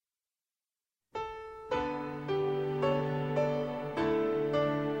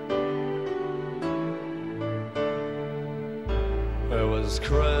was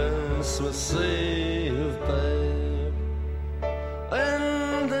Christmas Eve, babe,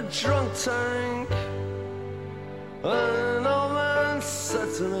 in the drunk tank. An old man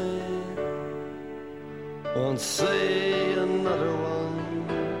said to me, won't see another one.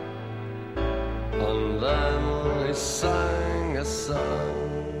 And then he sang a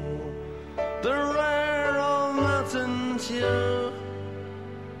song, the rare old mountain tune.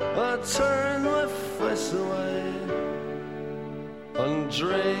 I turned my face away and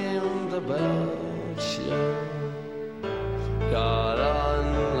dreamed about you. Got on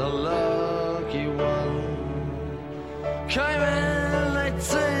a lucky one, came in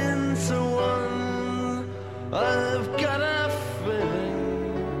 18 to 1. I've got a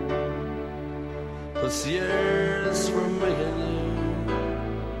feeling this year's for me and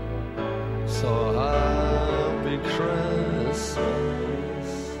you. So happy Christmas,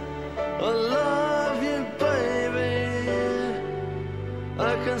 I love you, baby.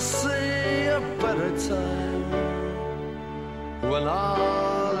 I can see a better time when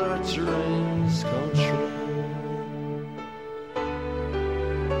all our dreams come true.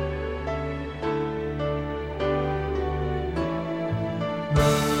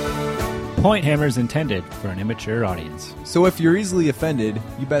 Point Hammer is intended for an immature audience. So if you're easily offended,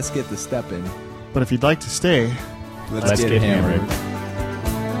 you best get the step in. But if you'd like to stay, Let's get hammered.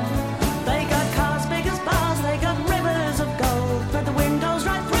 They got cars big as bars, they got rivers of gold. But the windows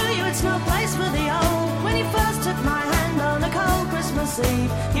right through you, it's no place for the old. When you first took my hand on a cold Christmas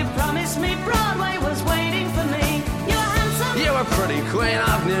Eve, you promised me Broadway was waiting for me. You were handsome, You were pretty queen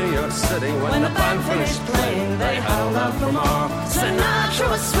of New York City. When the band finished playing, they held out for more. Sinatra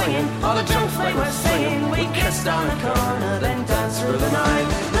was swinging, all the junk they were singing. We kissed on the corner, then danced through the night.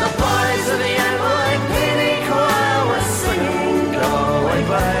 The boys of the NYPD choir were singing Go Away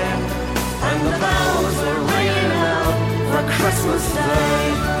Babe, and the bells were ringing out for Christmas Day.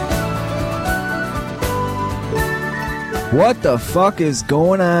 What the fuck is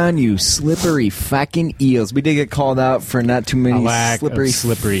going on, you slippery fucking eels? We did get called out for not too many A lack of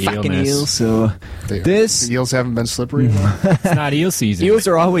slippery fucking eelness. eels, so the eels haven't been slippery. It's not eel season. eels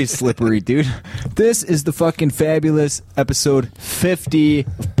are always slippery, dude. This is the fucking fabulous episode 50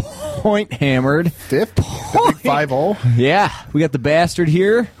 of Point Hammered. Fifth? The big 5-0? Yeah, we got the bastard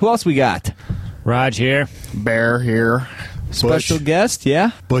here. Who else we got? Raj here. Bear here. Special guest,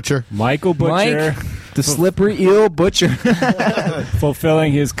 yeah? Butcher. Michael Butcher. Mike, the slippery eel butcher.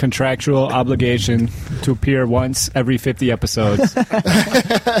 Fulfilling his contractual obligation to appear once every 50 episodes.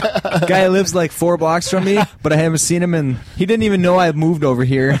 Guy lives like 4 blocks from me, but I haven't seen him, and he didn't even know I moved over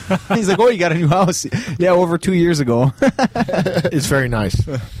here. He's like, oh, you got a new house. Yeah, over 2 years ago. It's very nice.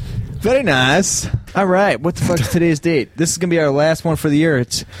 Very nice. All right, what the fuck is today's date? This is going to be our last one for the year.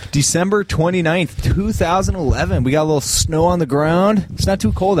 It's December 29th, 2011. We got a little snow on the ground. It's not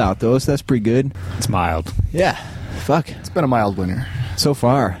too cold out, though, so that's pretty good. It's mild. Yeah, fuck. It's been a mild winter. So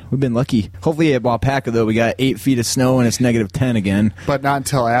far, we've been lucky. Hopefully at Wapaka, though, we got 8 feet of snow and it's negative 10 again. But not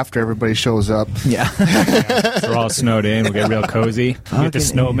until after everybody shows up. Yeah. We're all snowed in. We get real cozy. We get the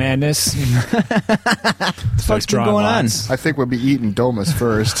snow madness. What the fuck's been going on? I think we'll be eating domus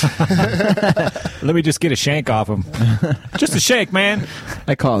first. Let me just get a shank off him. Just a shank, man.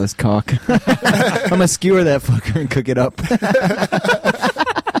 I call this cock. I'm going to skewer that fucker and cook it up.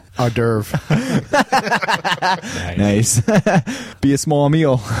 Hors d'oeuvre. Nice. Be a small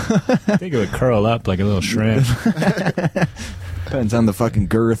meal. I think it would curl up like a little shrimp. Depends on the fucking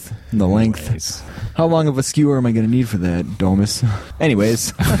girth and the length. Nice. How long of a skewer am I going to need for that, Domus?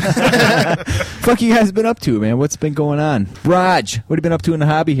 Anyways. Fuck you guys been up to, man? What's been going on? Raj, what have you been up to in the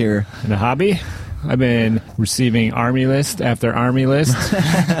hobby here? In the hobby, I've been receiving Army list after Army list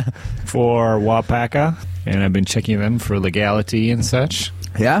for Wapaka, and I've been checking them for legality and such.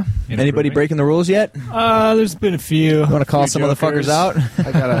 Yeah? Anybody breaking the rules yet? There's been a few. You want to call some of the fuckers out?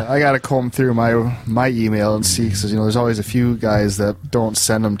 I gotta comb through my email and see, because there's always a few guys that don't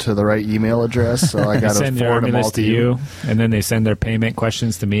send them to the right email address, so I gotta send their forward Army them all list to to you, and then they send their payment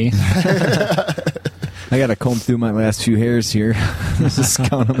questions to me. I got to comb through my last few hairs here. Just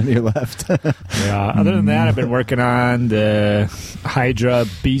count them on your left. Yeah. Other than that, I've been working on the Hydra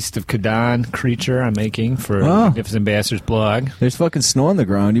Beast of Kadan creature I'm making for Magnificent Bastards blog. There's fucking snow on the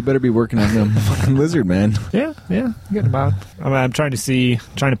ground. You better be working on them fucking lizard, man. Yeah, good about. I'm trying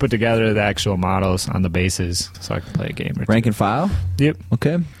to put together the actual models on the bases so I can play a game or two. Rank and file? Yep.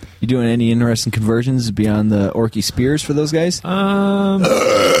 Okay. You doing any interesting conversions beyond the Orky Spears for those guys?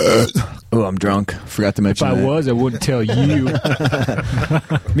 Oh, I'm drunk. Forgot to If mention I that. was, I wouldn't tell you.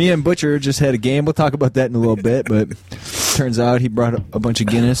 Me and Butcher just had a game. We'll talk about that in a little bit, but turns out he brought a bunch of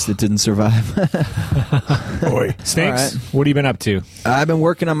Guinness that didn't survive. Stinks, All right. what have you been up to? I've been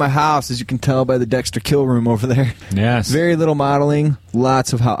working on my house, as you can tell by the Dexter Kill Room over there. Yes. Very little modeling,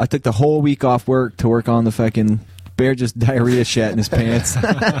 lots of I took the whole week off work to work on the fucking Bear just diarrhea shat in his pants.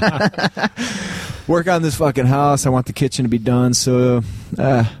 Work on this fucking house. I want the kitchen to be done. So,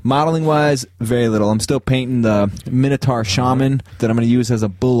 modeling wise, very little. I'm still painting the Minotaur Shaman that I'm going to use as a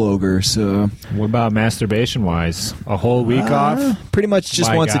bull ogre. So, What about masturbation wise? A whole week off? pretty much just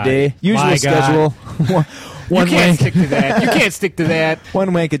My once God. a day. Usual My schedule. You One can't wank, stick to that. You can't stick to that.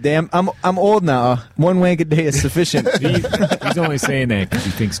 one wank a day. I'm old now. One wank a day is sufficient. He's only saying that because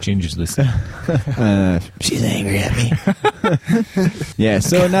he thinks Ginger's listening. She's angry at me. Yeah,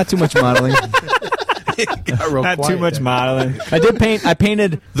 so not too much modeling. Not too much modeling. I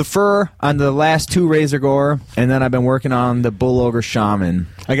painted the fur on the last two Razor Gore, and then I've been working on the Bull Ogre Shaman.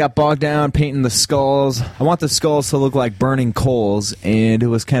 I got bogged down painting the skulls. I want the skulls to look like burning coals, and it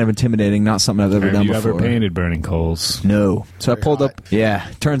was kind of intimidating. Not something I've ever Have done you before. ever painted burning coals? No. So I pulled up. Yeah,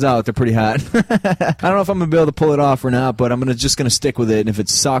 turns out they're pretty hot. I don't know if I'm gonna be able to pull it off or not, but I'm just gonna stick with it. And if it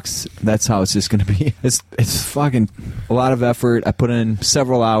sucks, that's how it's just gonna be. It's fucking a lot of effort. I put in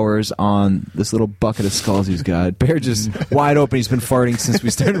several hours on this little bucket of skulls he's got. Bear just wide open. He's been farting since we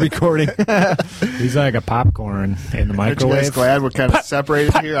started recording. He's like a popcorn in the Aren't you guys microwave. glad we're kind of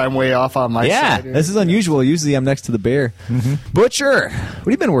separated here? I'm way off on my Yeah, side. here. this is unusual. Usually I'm next to the bear. Butcher, what have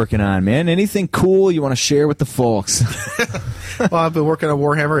you been working on, man? Anything cool you want to share with the folks? Well, I've been working on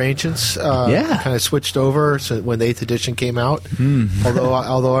Warhammer Ancients. Yeah. Kind of switched over when the 8th edition came out.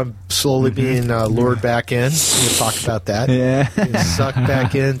 Although I'm slowly being lured back in. We'll talk about that. Yeah. Being sucked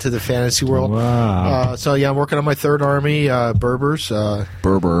back into the fantasy world. Wow. So, yeah, I'm working on my third army, Berbers.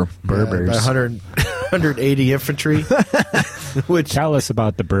 Berber. About 180 infantry. Which, Tell us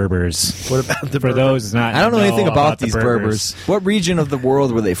about the Berbers. what about the For Berbers? those not I don't know anything about the these Berbers. What region of the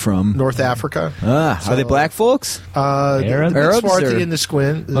world were they from? North Africa. Are they black folks? Arabs? Arabs Swarthy or- in the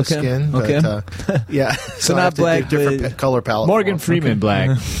skin. Okay. But, yeah. So not black, different but- color palette. Morgan for 'em. Freeman black.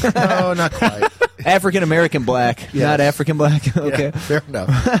 No, not quite. African American black, Yes. not African black. Okay. Yeah, fair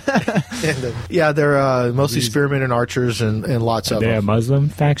enough. And, yeah, they're mostly spearmen and archers and lots of Are they a them. Muslim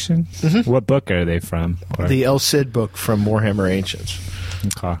faction? What book are they from? Or- The El Cid book from Warhammer Ancients.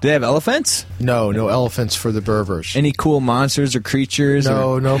 Okay. Do they have elephants? No elephants for the Berbers. Any cool monsters or creatures?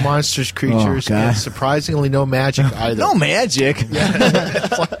 No monsters, creatures, God. and surprisingly no magic either. No magic.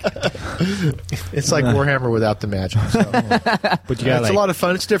 It's like Warhammer without the magic. So. But you got It's like, a lot of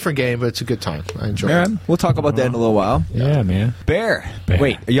fun. It's a different game, but it's a good time. I enjoy All right, it. we'll talk about that in a little while. yeah, man. Bear. Bear.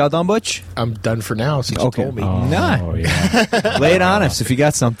 Wait, are y'all done, Butch? I'm done for now since Okay. you told me. Oh, Nah. yeah. Lay it on us if you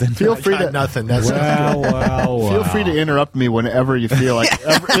got something. Feel I free got to nothing. That's Well. feel free to interrupt me whenever you feel like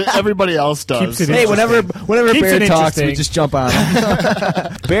everybody else does. Keeps it Hey, whenever Keeps Bear it talks, we interesting. just jump on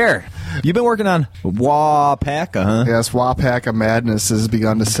him. Bear, you've been working on Wapaka, huh? Yes, Wapaka madness has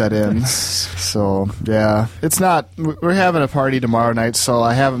begun to set in. So, yeah. It's not... We're having a party tomorrow night, so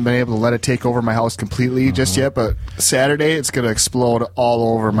I haven't been able to let it take over my house completely just yet, but Saturday it's going to explode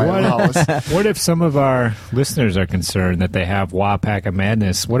all over my house. What if some of our listeners are concerned that they have Wapaka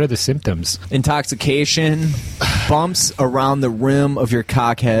madness? What are the symptoms? Intoxication, bumps around the rim of your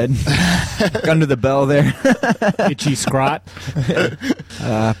cockhead, under the bell there, Itchy scrot,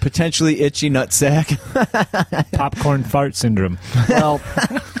 potentially itchy nutsack. popcorn fart syndrome. Well,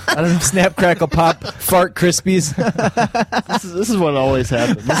 I don't know, snap, crackle, pop, fart crispies. This is what always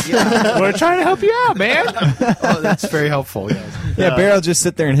happens. We're trying to help you out, man. Oh, that's very helpful. Yeah. Yeah, Bear will just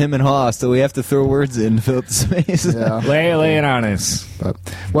sit there and him and haw, so we have to throw words in to fill up the space. Yeah. Lay it on us. But,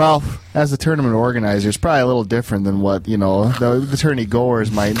 well, as a tournament organizer, it's probably a little different than what, the tourney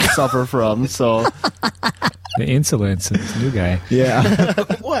goers might suffer from. So, The insolence of this new guy. Yeah.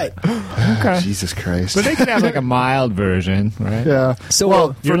 What? Okay. Jesus Christ. But they can have like a mild version, right? Yeah. So,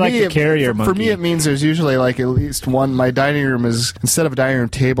 well, You're like the carrier for monkey. me, it means there's usually like at least one. My dining room is, instead of a dining room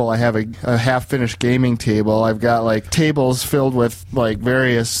table, I have a half-finished gaming table. I've got like tables filled with like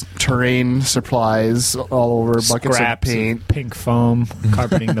various terrain supplies all over, buckets Scraps, of paint. pink foam,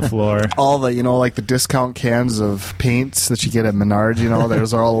 carpeting the floor. All the, like the discount cans of paints that you get at Menards,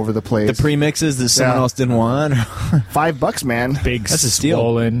 those are all over the place. the premixes that someone Yeah. else didn't want. $5, man. Big That's a steal.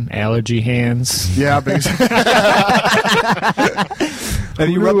 swollen allergy hands. Yeah, big. Have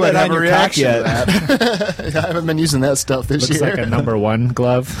you Who rubbed would that have on a your cock reaction to yet? that? I haven't been using that stuff this Looks year. like a number one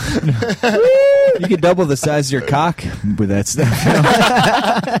glove. You could double the size of your cock with that stuff.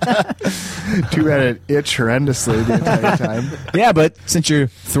 Too bad it itch horrendously the entire time. Yeah, but since you're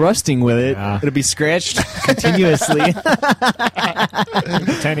thrusting with it, Yeah. it'll be scratched continuously.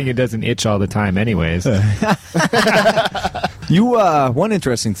 Pretending it doesn't itch all the time, anyways. One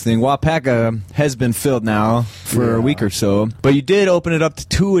interesting thing, Wapaka has been filled now for a week or so, but you did open it up to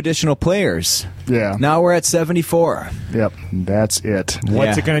 2 additional players. Yeah. Now we're at 74. Yep. That's it.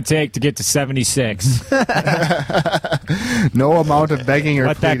 What's Yeah. it going to take to get to 76? No amount of begging or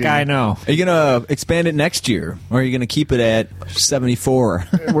Let that pleading. guy know. Are you going to expand it next year, or are you going to keep it at 74?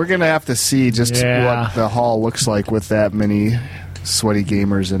 We're going to have to see just Yeah. what the hall looks like with that many sweaty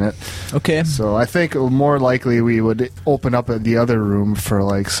gamers in it. Okay. So I think more likely we would open up the other room for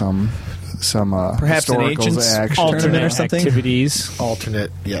like some Perhaps an historicals agent's action. tournament or Alternate something? activities,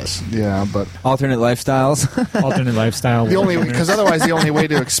 Alternate, yes. Yeah, but Alternate lifestyles. alternate lifestyle. because otherwise the only way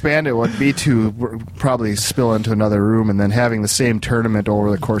to expand it would be to probably spill into another room and then having the same tournament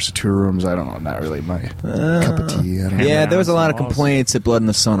over the course of 2 rooms. I don't know, not really my cup of tea. I don't know. Yeah, there was a lot of Walls. complaints at Blood in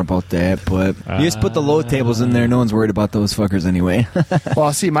the Sun about that, but you just put the load tables in there. No one's worried about those fuckers anyway.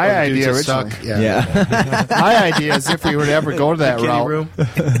 Well, see, my idea Dudes that originally. suck. Yeah. My idea is if we were to ever go to that Kitty route, room.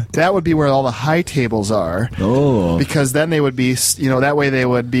 that would be where all the high tables are. Oh. Because then they would be, that way they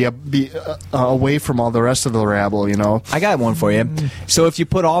would be away from all the rest of the rabble, I got one for you. So if you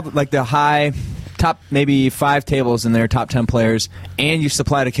put all the high top maybe 5 tables in there, top 10 players, and you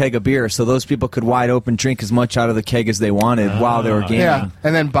supplied a keg of beer, so those people could wide open drink as much out of the keg as they wanted while they were gaming. Yeah,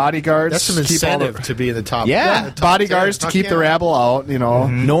 and then bodyguards. That's some to keep all the- incentive to be in the top. Yeah. the top bodyguards 10. to keep the Fuck yeah. rabble out.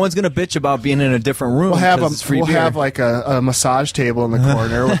 No one's gonna bitch about being in a different room. We'll have 'cause it's free we'll beer. have like a massage table in the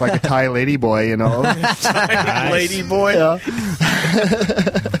corner with like a Thai lady boy. Lady boy. Yeah.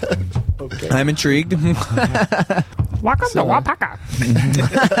 I'm intrigued. Welcome to Wapaka.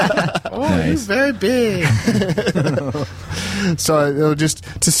 Oh, he's very big. So it'll just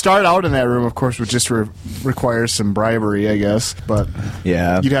to start out in that room, of course, would just require some bribery, I guess. But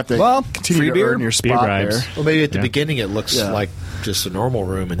Yeah. you'd have to continue free to beer? earn your Beer spot bribes. there. Well, maybe at the Yeah. beginning it looks Yeah. like just a normal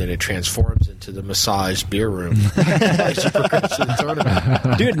room, and then it transforms into the massage beer room. As you progress through the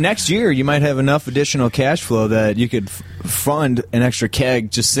tournament. Dude, next year you might have enough additional cash flow that you could fund an extra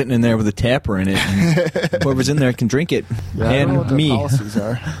keg just sitting in there with a tapper in it. And whoever's in there can drink it. Yeah, I don't know what and the me. policies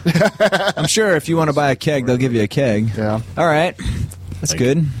are. I'm sure if you want to buy a keg, they'll give you a keg. Yeah. All right. That's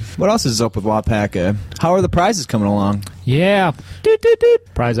good. What else is up with Wapaka? How are the prizes coming along? Yeah. Doot, doot,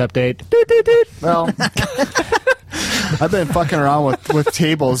 doot. Prize update. Doot, doot, doot. Well, I've been fucking around with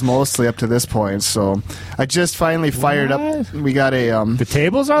tables mostly up to this point, so I just finally fired up. We got a The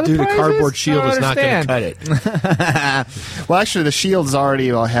tables are the Dude, a prizes? cardboard shield I don't is not going to understand. cut it. well, actually, the shield's already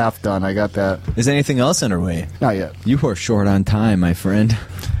about half done. I got that. Is anything else underway? Not yet. You are short on time, my friend.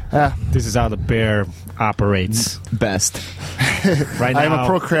 This is how the bear operates. Best. Right now,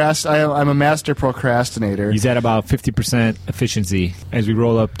 I'm a master procrastinator. he's at about 50% efficiency. As we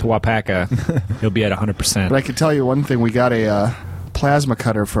roll up to Wapaka, he'll be at 100%. But I can tell you one thing: we got a plasma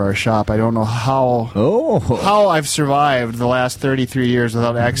cutter for our shop. I don't know how I've survived the last 33 years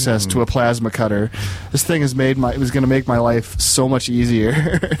without access to a plasma cutter. This thing was going to make my life so much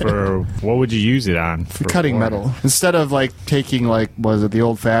easier. For what would you use it on? For Cutting metal instead of taking the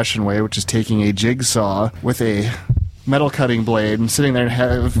old-fashioned way, which is taking a jigsaw with a metal cutting blade and sitting there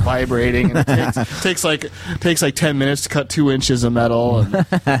and vibrating, and it takes like 10 minutes to cut 2 inches of metal.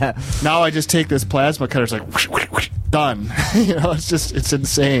 And now I just take this plasma cutter. It's like whoosh, whoosh, whoosh, done. It's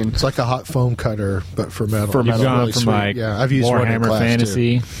insane. It's like a hot foam cutter, but for metal. For You've metal. gone Really from sweet. Yeah, I've used one in Warhammer class,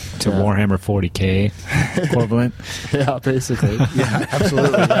 Fantasy to Yeah. Warhammer 40K equivalent. Yeah, basically. Yeah,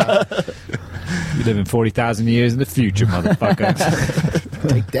 absolutely. Yeah. You live in 40,000 years in the future, motherfucker.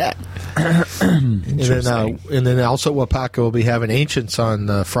 Take that. And then also Wapaka will be having Ancients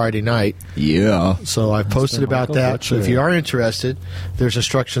on Friday night. Yeah. So I've posted about Michael that. Butcher. So if you are interested, there's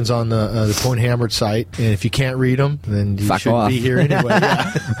instructions on the Point Hammered site, and if you can't read them, then you Fuck shouldn't off. be here anyway.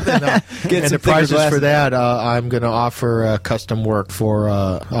 Yeah. Get And some the prizes thicker for that, I'm going to offer custom work for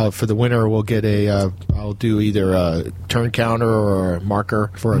the winner. We'll get I'll do either a turn counter or a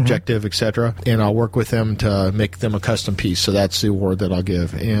marker for objective, etc. And I'll work with them to make them a custom piece. So that's the award that I'll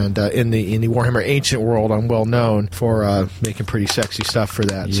give. And in the Warhammer Ancient world, I'm well known for making pretty sexy stuff for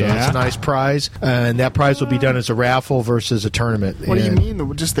that. So Yeah. it's a nice prize, and that prize will be done as a raffle versus a tournament. What do you And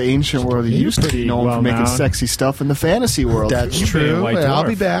mean? Just the ancient world. You used to be pretty known for making well-known. sexy stuff in the fantasy world. That's You've been a true. White I'll Dwarf.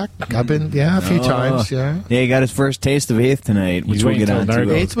 be back. I've been a few times. Yeah. Yeah, he got his first taste of 8th tonight, which He's we'll waiting get till on to.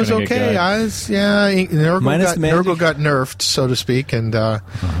 Nurgle. Eighth was gonna get okay. good. Minus the magic. Nurgle got nerfed, so to speak, and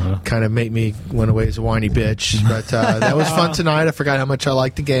kind of made me went away as a whiny bitch. But that was fun tonight. I forgot how much I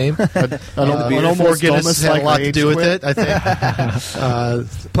liked the game. An almost Fort Guinness Domus had like a lot to rage do with quit. it, I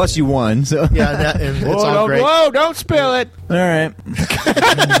think. Plus, you won. So Yeah, and it's all great. Whoa, don't spill it. all right.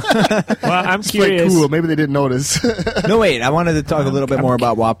 Well, I'm It's like curious. cool. Maybe they didn't notice. No, wait. I wanted to talk a little bit more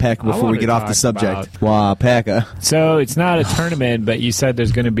about Wapaka before we wanted get to off the talk subject. Wapaka. So it's not a tournament, but you said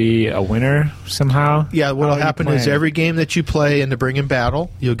there's going to be a winner somehow? Yeah, what'll How are you happen is playing? every game that you play in the Bring in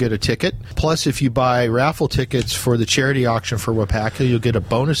Battle, you'll get a ticket. Plus, if you buy raffle tickets for the charity auction for Wapaka, you'll get a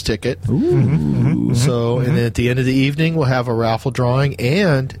bonus ticket. So, and then at the end of the evening, we'll have a raffle drawing,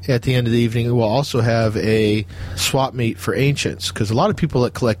 and at the end of the evening, we'll also have a swap meet for ancients, because a lot of people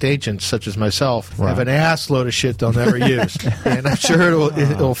that collect ancients, such as myself, have an ass load of shit they'll never use, and I'm sure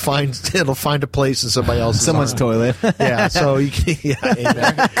it'll find a place in somebody else's Someone's arm. toilet. Yeah, so you can,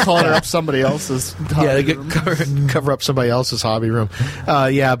 amen. Color up somebody else's. Yeah, they cover up somebody else's hobby room.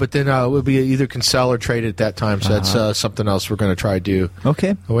 Yeah, but then we'll be either can sell or trade it at that time. So that's something else we're going to try to do.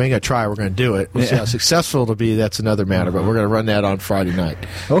 Okay. Well, we ain't going to try. We're going to do it. We'll see how successful it'll be. That's another matter. But we're going to run that on Friday night.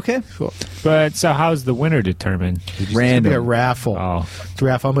 Okay. Cool. But so how's the winner determined? It's going to be a Random. raffle. Oh. It's a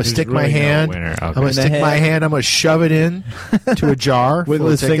raffle. I'm going to There's stick my really no hand. winner. Okay. I'm going to stick In the my head. hand. I'm going to shove it in to a jar. Wiggle full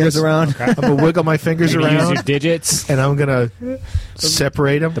of his fingers tickets. around. I'm going to wiggle my fingers You're gonna use around. your digits, And I'm going to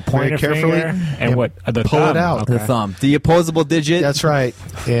separate them the pointer very carefully finger, and what the pull thumb. it out. Okay. The thumb. The opposable digit. That's right.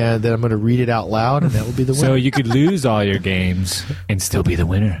 And then I'm going to read it out loud, and that will be the winner. So you could lose all your games and still be the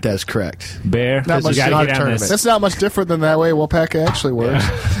winner. That's correct. Bear, Not you much- gotta not get a on tournament. this. That's not much different than that way Wapaka actually works.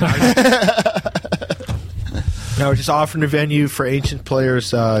 No, we're just offering a venue for ancient players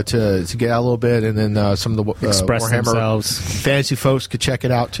to get out a little bit, and then some of the Express Warhammer themselves. fantasy folks could check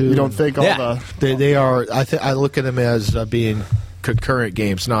it out too. You don't think all Yeah. they are? I look at them as being concurrent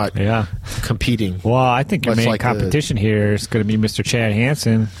games, not Yeah. competing. Well, I think your Much main like the- competition here is going to be Mr. Chad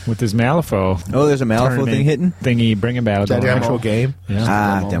Hansen with his Malifaux. Oh, there's a Malifaux tournament thing hitting? thingy, bringing battle. Is that an going. actual game? Yeah.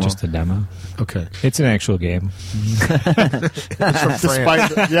 Ah, demo. Just a demo. Okay, It's an actual game. it's from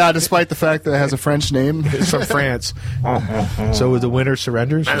France. Despite the fact that it has a French name. It's from France. So the winner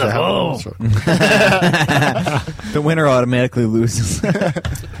surrenders. Is that how it works? The winner automatically loses.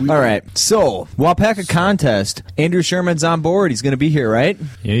 All right. So, Wapaka contest. Andrew Sherman's on board. He's going to be here, right?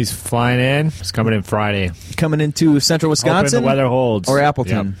 Yeah, he's flying in. He's coming in Friday. Coming into central Hoping Wisconsin. the weather holds. Or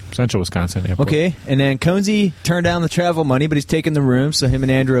Appleton. Yep. Central Wisconsin. Airport. Okay. And then Conesy turned down the travel money, but he's taking the room, so him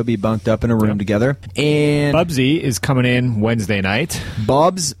and Andrew will be bunked up in a room together. And Bubsy is coming in Wednesday night,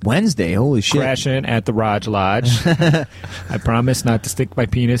 Bubs Wednesday. Holy shit. crashing at the Raj Lodge. I promise not to stick my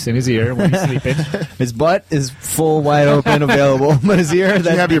penis in his ear when he's sleeping. His butt is full, wide open, available. But his ear, You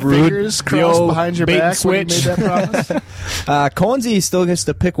that'd have be your rude. fingers crossed old behind your bait and back when you switch. made that promise. Conesy still gets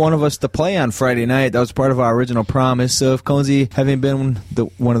to pick one of us to play on Friday night. That was part of our original promise. So if Conesy, having been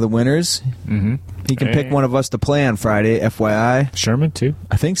one of the winners, he can pick Hey. one of us to play on Friday, FYI. Sherman, too.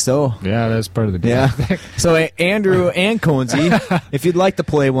 I think so. Yeah, that's part of the deal. Yeah. So Andrew and Conesy, if you'd like to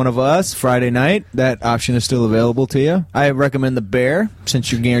play one of us Friday night, that option is still available to you. I recommend the Bear,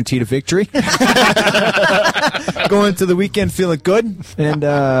 since you're guaranteed a victory. Going to the weekend feeling good. And,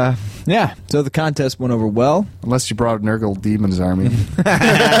 yeah, so the contest went over well. Unless you brought a Nurgle Demon's army.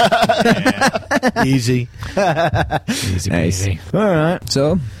 Easy. Easy Nice. peasy.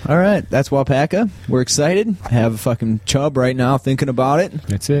 All right. That's Wapaka. We're excited. I have a fucking chub right now thinking about it.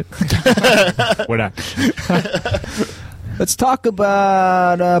 That's it. We're not. Let's talk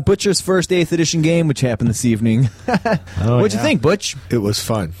about Butcher's first 8th edition game, which happened this evening. What'd you think, Butch? It was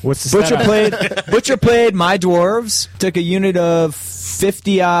fun. What's the Butcher setup? played My Dwarves, took a unit of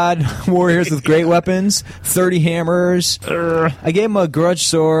 50-odd warriors with great weapons, 30 hammers. I gave him a grudge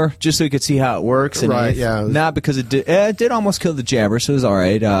sword just so he could see how it works. And Right, yeah. Not because it did almost kill the jabber, so it was all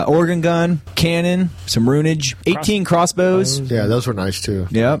right. Organ gun, cannon, some runage, 18 crossbows. Yeah, those were nice too.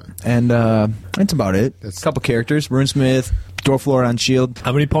 Yep, and that's about it. A couple characters, Runesmith, Dwarf Lord on shield.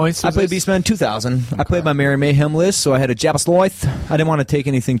 How many points? I was played this? Beastman 2000. I played my Merry Mayhem list, so I had a Jabasloith. I didn't want to take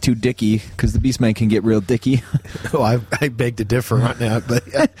anything too dicky, because the Beastman can get real dicky. Well, I beg to differ on that, but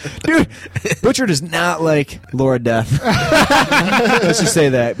yeah. Dude, Butcher does not like Lord Death. Let's just say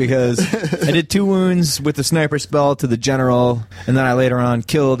that, because I did 2 wounds with the sniper spell to the general, and then I later on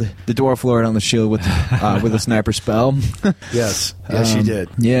killed the Dwarf Lord on the shield with a sniper spell. yes, you did.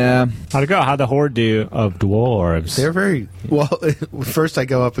 Yeah. How'd it go? How'd the horde do of dwarves? They're very well. First, I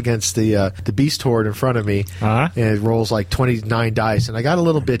go up against the beast horde in front of me, Uh-huh. and it rolls like 29 dice, and I got a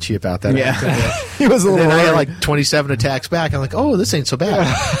little bitchy about that. Yeah. He was a And little then I had worried. like 27 attacks back. I'm like, oh, this ain't so bad.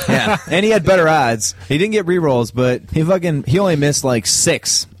 Yeah, and he had better odds. He didn't get rerolls, but he only missed like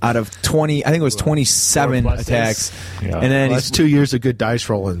 6 out of 20. I think it was 27 4 pluses. attacks. Yeah. And then Well, that's 2 years of good dice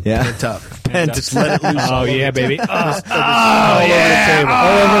rolling. Yeah. Pent up. Pent Just let it loose. Oh yeah, baby. all over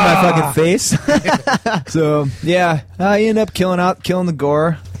my fucking face. So yeah, he ended up killing the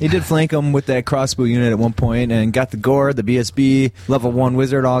gore. He did flank him with that crossbow unit at one point and got the gore, the BSB, level 1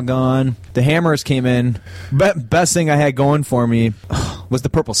 wizard all gone. The hammers came in. Best thing I had going for me was the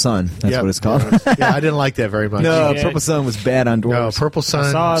Purple Sun. That's Yeah. what it's called. Yeah, I didn't like that very much. No, Yeah. Purple Sun was bad on No, dwarves. Purple saw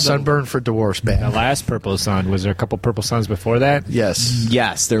Sun, the- Sunburn for dwarfs, The bad. last Purple Sun, was there a couple Purple Suns before that? Yes.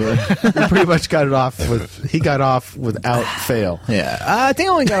 Yes, there were. He pretty much got it off with, he got off without fail. Yeah, I think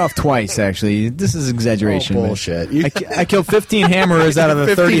I only got off twice. Actually, this is exaggeration. Oh, but bullshit. You- I killed 15 hammerers out of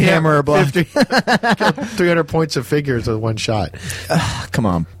the 30 hammer block. 300 points of figures with one shot. Come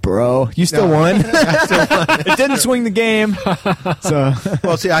on, bro. You still won. It didn't swing the game. So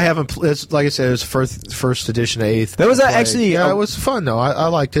Well, see, I haven't. Like I said, it was first edition, 8th. That was I played. actually- yeah, it was fun though. I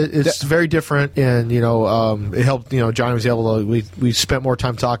liked it. It's very different, and it helped. Johnny was able to. We spent more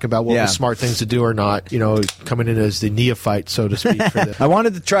time talking about what Yeah. was smart things to do or not. Coming in as the neophyte, so to speak. For the, I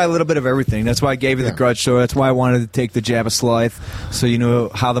wanted to try a little bit of everything. That's why I gave you the Yeah. Grudge Sword. That's why I wanted to take the Jabba Slythe, so you know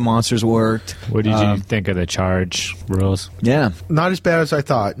how the monsters worked. What did you think of the charge rules? Yeah, not as bad as I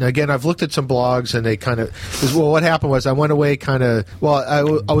thought. And again, I've looked at some blogs, and they kind of. Well, what happened was I went away kind of. Well,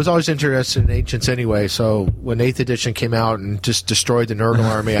 I was always interested in Ancients anyway. So when 8th edition came out and just destroyed the Nurgle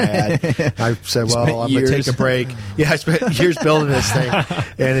army I had, I said, well, Spent I'm going to years. take a break. Yeah, I spent years building this thing,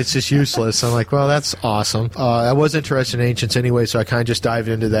 and it's just useless. I'm like, well, that's awesome. I was interested in Ancients anyway, so I kind of just dived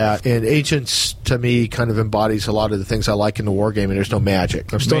into that. And Ancients, to me, kind of embodies a lot of the things I like in the war game, and there's no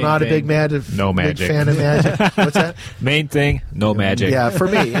magic. I'm still Main not a thing, big no big magic. fan of magic. What's that? Main thing, no magic. Yeah, for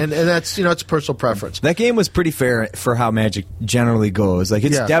me, and that's it's a personal preference. that game was pretty fair for how Magic generally goes. Like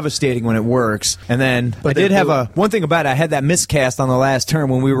it's Yeah. devastating when it works, and then But I did they have blew- one thing about it. I had that miscast on the last turn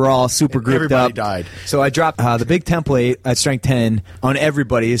when we were all super And grouped everybody up. died. So I dropped the big template at strength 10 on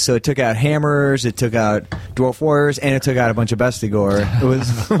everybody. So it took out hammers, it took out dwarf warriors, and it took out a bunch of bestigore. It was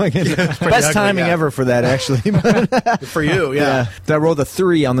best ugly, timing yeah. ever for that, actually. For you, yeah. I rolled a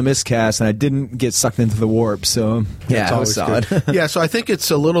 3 on the miscast, and I didn't get sucked into the warp. So yeah, It's it was always solid. good. Yeah, so I think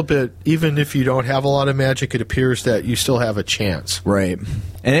it's a little bit, even if you don't have a lot of magic, it appears that you still have a chance Right.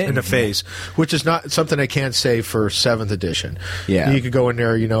 And in a phase, which is not something I can't say for 7th edition. Yeah. You could go in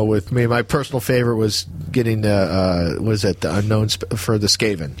there, with me. My personal favorite was getting the unknown for the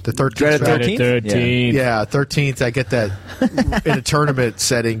Skaven, the 13th. Dreaded spell. 13th? 13. Yeah, 13th. I get that in a tournament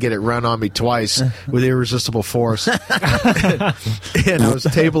setting, get it run on me twice with irresistible force. And I was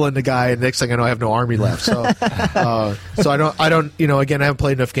tabling the guy, and next thing I know, I have no army left. So I don't, again, I haven't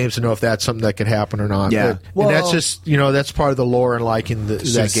played enough games to know if that's something that could happen or not. Yeah. But, Well- and that's just, that's part of the lore and liking that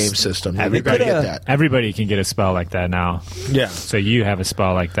just- game system. You Everybody- gotta get that. Everybody can get a spell like that now. Yeah. So you have a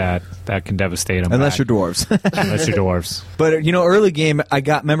spell like that can devastate them. unless you're dwarves. unless you're dwarves. But early game,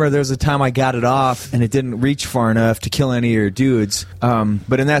 remember there was a time I got it off and it didn't reach far enough to kill any of your dudes.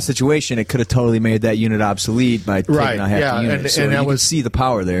 But in that situation, it could have totally made that unit obsolete by taking Right, out half yeah, the unit. and So that you was- can see the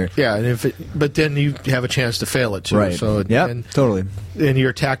power there. Yeah, and but then you have a chance to fail it too. Right. So Yep, and, totally. and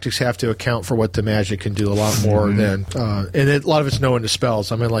your tactics have to account for what the magic can do a lot more than, and a lot of it's knowing the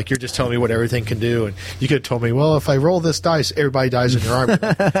spells. I mean, like you're just telling me what everything can do, and you could have told me, well, if I roll this dice, everybody dies in your army.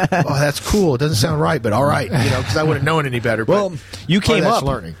 Oh, that's cool. It doesn't sound right, but all right, because I wouldn't known any better. But Well, you part came of that's up,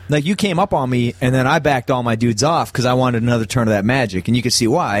 learning. like you came up on me, and then I backed all my dudes off because I wanted another turn of that magic, and you can see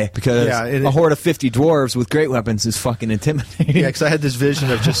why. Because Yeah, and a horde of 50 dwarves with great weapons is fucking intimidating. Yeah, because I had this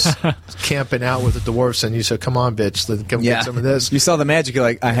vision of just camping out with the dwarfs, and you said, "Come on, bitch, let's come get some of this." You saw the magic, you're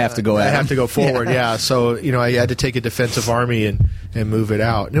like, I have to go I at have him. to go forward, yeah. So I had to take a defensive army and move it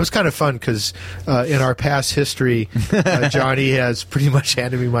out, and it was kind of fun because in our past history, Johnny has pretty much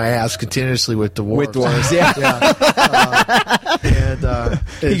handed me my ass continuously with dwarves. With dwarves, yeah. And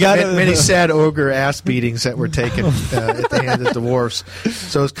You gotta- many sad ogre ass beatings that were taken at the hand of dwarves.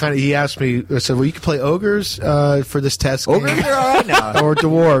 So it's kind of he asked me, I said, "Well, you can play ogres for this test game." Ogres are all right now. Or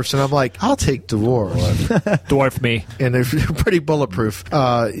dwarves, and I'm like, I'll take dwarves, Dwarf me. and they're pretty bulletproof.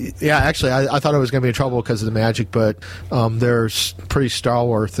 Yeah, actually, I thought I was going to be in trouble because of the magic, but they're pretty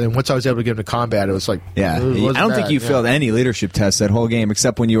stalwart. And once I was able to get into combat, it was like, Yeah, it wasn't I don't think bad, you yeah. failed any leadership tests that whole game,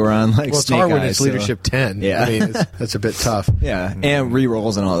 except when you were on like Well, it's Snake hard when Eyes, it's so- leadership 10. Yeah. I mean, that's a bit tough. Yeah, and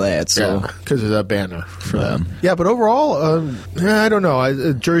re-rolls and all that. So because of that banner for Yeah. them. Yeah, but overall, I don't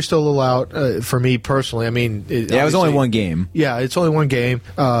know. Jury's still a little out for me personally. I mean, yeah, it was only obviously- one game. Yeah, it's only one game.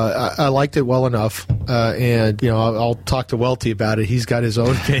 I liked it well enough, and I'll talk to Welty about it. He's got his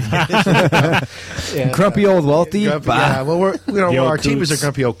own opinion. And, Grumpy old Welty. grumpy- Bah. yeah, well, The old our team is a coots.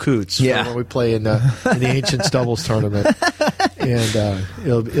 grumpy old coots. Yeah. when we play in the Ancient Doubles tournament. and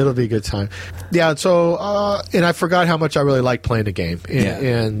it'll be a good time. Yeah. So and I forgot how much I really like playing the game,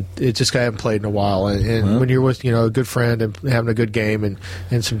 and it just I haven't played in a while. And when you're with a good friend and having a good game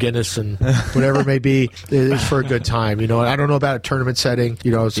and some Guinness and whatever it may be, it's for a good time. I don't know about a tournament setting.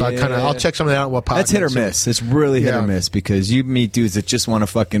 So I'll check some of that out. What that's hit or miss. It's really hit or miss because you meet dudes that just want to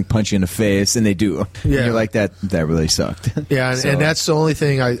fucking punch you in the face, and they do. Yeah. And you're like that really sucked. Yeah, and that's the only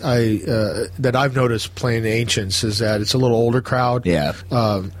thing I that I've noticed playing Ancients is that it's a little older crowd. Yeah.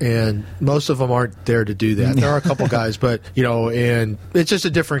 And most of them aren't there to do that. There are a couple guys, but and it's just a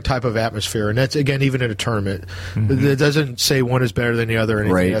different type of atmosphere. And that's again even in a tournament. It doesn't say one is better than the other or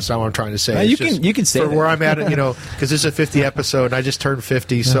anything. Right. That's not what I'm trying to say. You can say for that. Where I'm at, because this is a 50 episode, and I just turned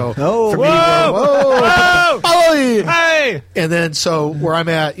 50. So for me, hey! And then so where I'm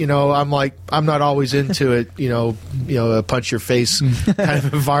at, I'm like I'm not always into it. A punch your face kind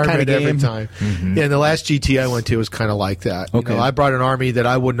of environment every time. And the last GT I went to was kind of like that. Okay. I brought an army that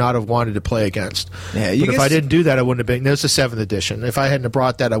I would not have wanted to play against. Yeah, but if I didn't do that, I wouldn't have been. This is the 7th edition. If I hadn't have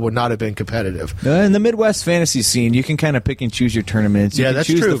brought that, I would not have been competitive. In the Midwest fantasy scene, you can kind of pick and choose your tournaments. You can that's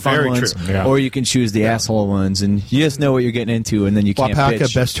choose true. The fun Very ones, true. Yeah. Or you can choose the asshole ones, and you just know what you're getting into, and then you can't Wapaka,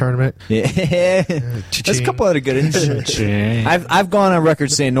 pitch. best tournament. Yeah, there's a couple other good ones. Ching. I've gone on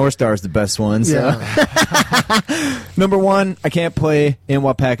record saying North Star is the best one. So. Yeah. Number 1, I can't play in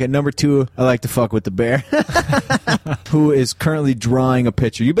Wapaka. Number 2, I like to fuck with the bear, who is currently drawing a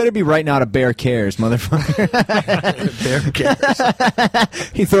picture. You better be writing out a Bear Cares, motherfucker. Bear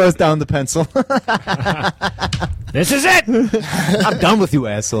cares. He throws down the pencil. This is it. I'm done with you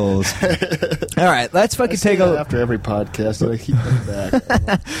assholes. All right, let's fucking take a. After every podcast, I keep coming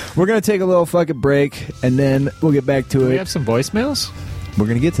back. We're gonna take a little fucking break, and then we'll get back to Do we it. have some voicemails? We're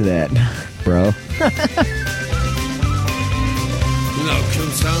gonna get to that, bro. Look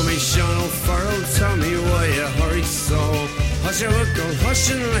and tell me, Sean O'Farrell, tell me why you hurry so. Hush your look, go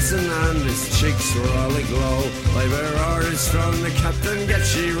hush and listen, and his cheeks were all aglow. I bear orders from the captain, get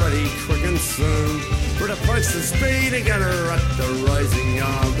ye ready quick and soon. For the price of speed together at the rising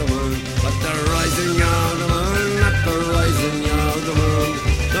of the moon. At the rising of the moon, at the rising of the moon.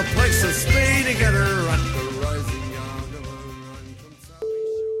 The price of speed together at the rising of the moon.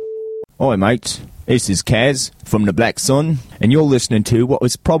 Oi, mates. This is Kaz from the Black Sun, and you're listening to what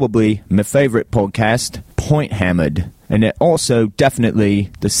was probably my favourite podcast, Point Hammered. And it also definitely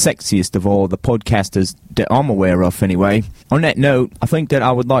the sexiest of all the podcasters that I'm aware of anyway. On that note, I think that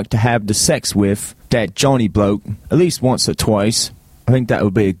I would like to have the sex with that Johnny bloke at least once or twice. I think that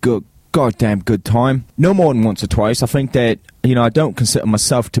would be a goddamn good time. No more than once or twice. I think that, I don't consider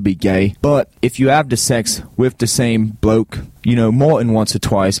myself to be gay, but if you have the sex with the same bloke, more than once or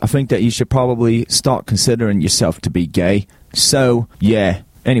twice, I think that you should probably start considering yourself to be gay. So, yeah.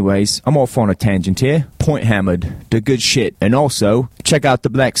 Anyways, I'm off on a tangent here. Point Hammered, the good shit. And also, check out the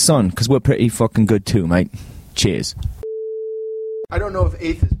Black Sun, because we're pretty fucking good too, mate. Cheers. I don't know if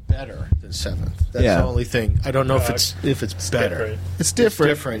 8th is better than 7th. That's the only thing. I don't know if it's better. different. It's different.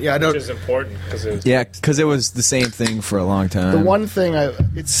 Different. Yeah, I don't. Which is important because Yeah, because it was the same thing for a long time. The one thing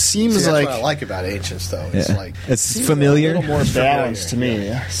it seems See, that's like what I like about Ancients, though. It's Yeah. like It's seems familiar. a little more balanced to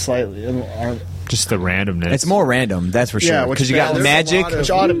me, slightly. just the randomness. It's more random, that's for sure. Yeah, which Because you got there's a magic. lot of- Which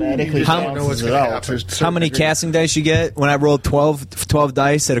automatically You just don't know balances what's it gonna out. happen. to a certain How many degree. casting dice you get? When I rolled 12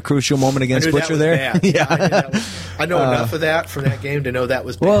 dice at a crucial moment I against knew that Butcher was there. bad. Yeah. I know enough of that from that game to know that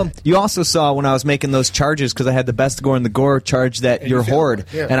was bad. Well, you also saw when I was making those charges, because I had the Bestigor and the Gore charge that And your you failed horde, it,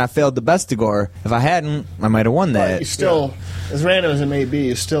 yeah. and I failed the Bestigor. If I hadn't, I might have won But that. you still, as random as it may be,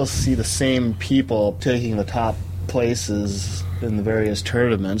 you still see the same people taking the top places in the various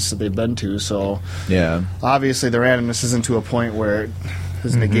tournaments that they've been to. So Yeah. obviously the randomness isn't to a point where it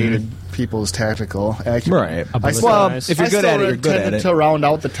has negated people's tactical acumen. Right. I still- Well, if you're I good still at it, you're good at tended it. to round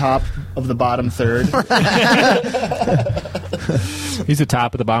out the top of the bottom third. He's the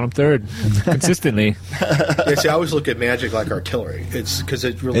top of the bottom third consistently. Yeah, see, I always look at Magic like artillery. It's because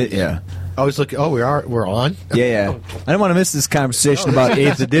it really. Yeah. I always look. we're on. Yeah. I don't want to miss this conversation about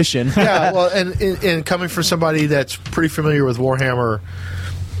 8th edition. Yeah, well, and coming from somebody that's pretty familiar with Warhammer,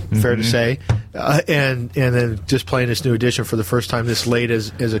 fair to say, and then just playing this new edition for the first time this late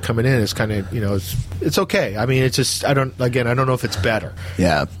as it coming in, it's kind of it's okay. I mean, it's just I don't know if it's better.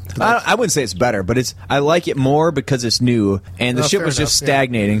 Yeah. I wouldn't say it's better, but I like it more because it's new, and the Oh, shit fair was just enough, yeah.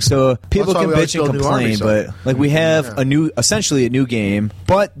 stagnating. So people That's why can we always bitch and build new complain, armies, but though. like we have essentially a new game,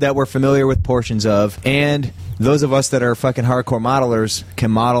 but that we're familiar with portions of, and those of us that are fucking hardcore modelers can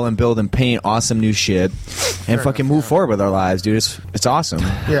model and build and paint awesome new shit, and fucking move forward with our lives, dude. It's awesome.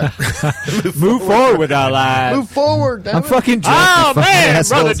 Yeah, Move forward with our lives. Move forward. Damn I'm it. fucking drunk. Oh you fucking man,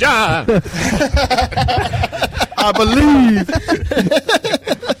 assholes. brother John. I believe.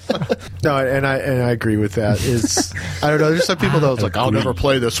 No, and I agree with that. It's I don't know. There's some people that was like, I'll never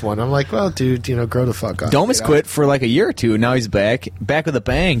play this one. I'm like, well, dude, grow the fuck up. Domus quit for like a year or two. Now he's back with a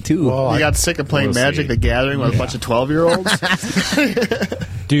bang too. Well, You got sick of playing We'll Magic see. the Gathering with a bunch of 12-year-olds?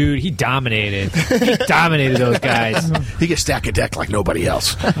 Dude, he dominated. He dominated those guys. he can stack a deck like nobody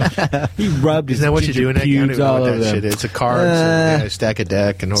else. He rubbed his Isn't that what you do in that? I don't pubes even know all what over that them. shit is. It's a card, so, stack a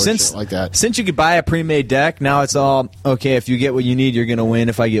deck, and all that shit like that. Since you could buy a pre-made deck, now it's all okay. If you get what you need, you're gonna win.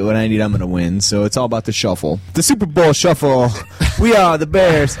 If I get what I need, I'm gonna win. So it's all about the shuffle. The Super Bowl shuffle. We are the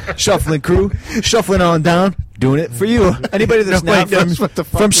Bears shuffling crew, shuffling on down, doing it for you. Anybody that's Nobody not knows what the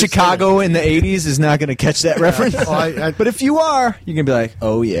fuck from you're Chicago in the '80s is not gonna catch that reference. But if you are, you're gonna be like,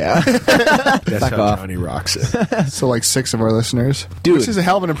 oh yeah. That's Fuck how off. Johnny rocks it. So like 6 of our listeners. Dude. Which is a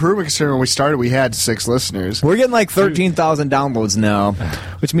hell of an improvement considering when we started we had 6 listeners. We're getting like 13,000 downloads now,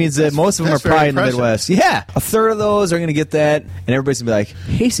 which means that most of them are that's very probably in the impressive. Midwest. Yeah, a third of those are going to get that, and everybody's going to be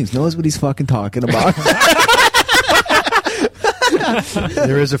like, Hastings knows what he's fucking talking about.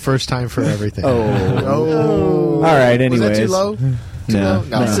 There is a first time for everything. All right, Was anyways. that too low? No.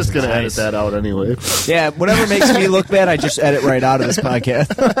 No. He's just going to edit Nice. that out anyway. Yeah, whatever makes me look bad, I just edit right out of this podcast.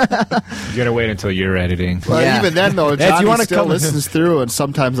 You gotta wait until you're editing. Well, Yeah. even then, though, If you Johnny wanna still come- listens through, and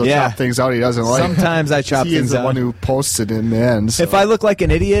sometimes he'll Yeah. chop things out he doesn't like. Sometimes I chop he is things the out. one who posts it in the end. So. If I look like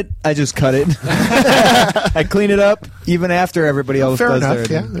an idiot, I just cut it. I clean it up even after everybody else Fair does enough.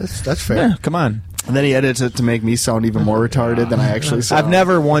 their. Yeah, that's fair. Yeah, come on. And then he edits it to make me sound even more retarded than I actually sound. I've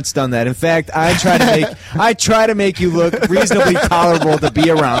never once done that. In fact, I try to make you look reasonably tolerable to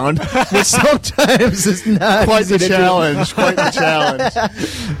be around, which sometimes is not Quite easy the to do. challenge. Quite the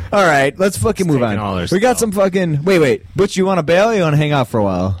challenge. All right, let's fucking move taking all on. their We got stuff. some fucking. Wait. Butch, you want to bail? Or you want to hang out for a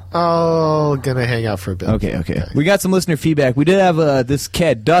while? Oh, gonna hang out for a bit. Okay. We got some listener feedback. We did have this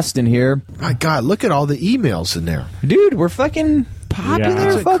cat Dustin here, My God, look at all the emails in there. dude. We're fucking popular, Yeah,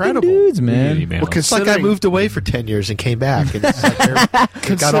 that's fucking incredible. dudes, man. Emails. Well, It's like I moved away for 10 years and came back. And it's like it got all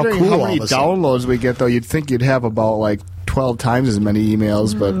Considering cool how all many of a sudden. downloads we get, though, you'd think you'd have about like 12 times as many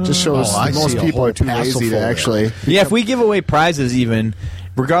emails, but it just shows Oh, I most see a people whole are too parcel lazy to full there. actually. Yeah, if we give away prizes, even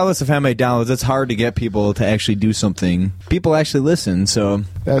regardless of how many downloads, it's hard to get people to actually do something. People actually listen, so.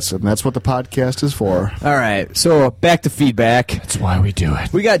 That's what the podcast is for. All right, so back to feedback. That's why we do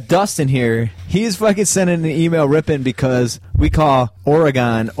it. We got Dustin here. He's fucking sending an email ripping because we call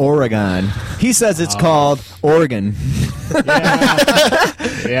Oregon. He says it's called Oregon.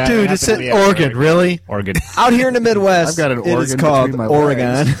 Yeah, Dude, it it's happened to an be organ, really? Organ. Out here in the Midwest, I've got an it is organ called between my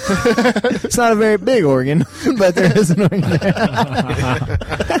Oregon. It's not a very big organ, but there is an organ there.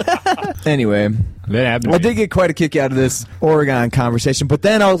 Anyway, That happened. I did get quite a kick out of this Oregon conversation, but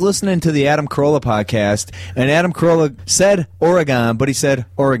then I was listening to the Adam Carolla podcast, and Adam Carolla said Oregon, but he said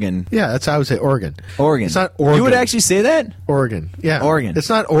Oregon. Yeah, that's how I would say Oregon. Oregon. It's not Oregon. You would actually say that? Oregon. Yeah. Oregon. It's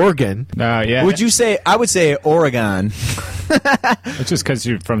not Oregon. Yeah. Would you say? I would say Oregon. It's just because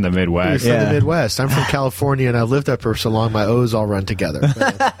you're from the You're Midwest. from Yeah. the Midwest. I'm from California, and I've lived up here so long, my O's all run together.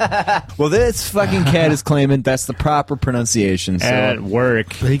 Well, this fucking cat is claiming that's the proper pronunciation. So. At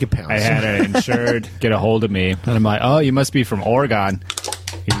work, He can pounce. I had an insured get a hold of me, and I'm like, "Oh, you must be from Oregon."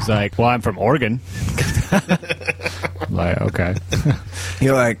 He's like, "Well, I'm from Oregon." I'm like, okay.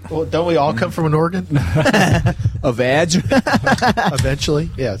 You're like Well, don't we all come from an organ? a vag. Eventually,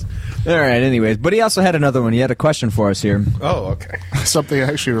 yes. All right. Anyways, but he also had another one. He had a question for us here. Oh, okay. Something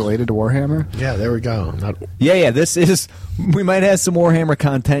actually related to Warhammer. Yeah, there we go. Not, Yeah. This is. We might have some Warhammer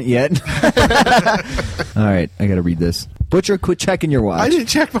content yet. All right. I got to read this. Butcher, quit checking your watch. I didn't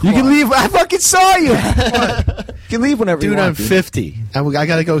check my You can watch. leave. I fucking saw you. You can leave whenever you Dude, want. I'm 50. I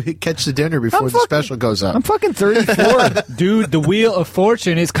got to go catch the dinner before the fucking- special goes up. I'm fucking 34. Dude, the Wheel of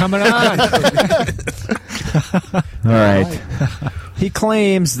Fortune is coming on. All right. He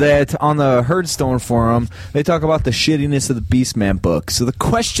claims that on the Herdstone forum, they talk about the shittiness of the Beastman book. So the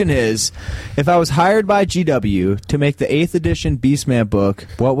question is, if I was hired by GW to make the 8th edition Beastman book,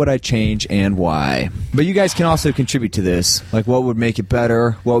 what would I change and why? But you guys can also contribute to this. Like, what would make it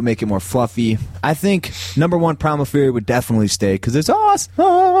better? What would make it more fluffy? I think number 1, Primal Fury would definitely stay because it's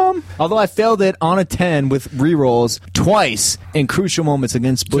awesome. Although I failed it on a 10 with rerolls twice in crucial moments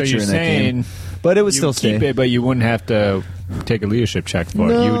against So Butcher you're in that game. saying But it would you still keep stay. it, but you wouldn't have to take a leadership check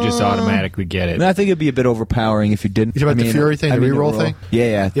for it. You would just automatically get it. And I think it'd be a bit overpowering if you didn't. You talking about the Fury thing, the reroll thing?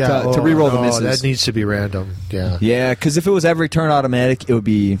 Yeah. To oh, reroll the no, misses. that needs to be random. Yeah. Yeah, because if it was every turn automatic, it would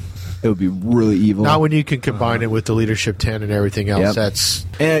be it would be really evil. Not when you can combine it with the leadership 10 and everything else. Yep. That's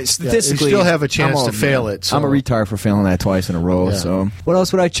And statistically, you still have a chance I'm to fail it. So. I'm a retard for failing that twice in a row. Yeah. So what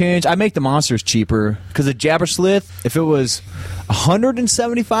else would I change? I make the monsters cheaper because the Jabberslith, if it was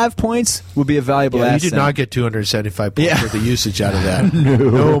 175 points, would be a valuable Yeah, you asset. did not get 275 points Yeah. for the usage out of that.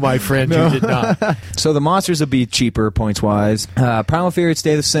 No, my friend, you did not. So the monsters would be cheaper points wise. Primal Fury would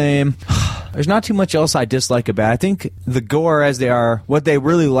stay the same. There's not too much else I dislike about it. I think the gore as they are, what they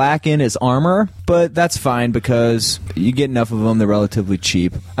really lack in is armor, but that's fine because you get enough of them, they're relatively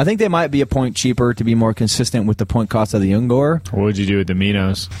cheap. I think they might be a point cheaper to be more consistent with the point cost of the Ungor. What would you do with the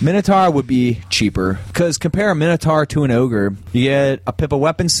Minos? Minotaur would be cheaper because compare a Minotaur to an Ogre. You get a pip of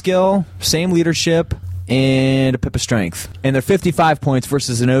weapon skill, same leadership, and a pip of strength. And they're 55 points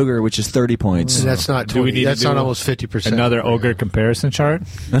versus an Ogre, which is 30 points. And that's not Do we 20. need to That's do not almost 50%. Another ogre comparison chart?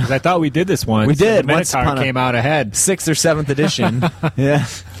 'Cause I thought we did this once. We did, The once Minotaur upon a- came out ahead. 6th or 7th edition. Yeah,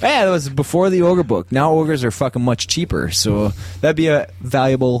 that was before the Ogre book. Now Ogres are fucking much cheaper, so that'd be a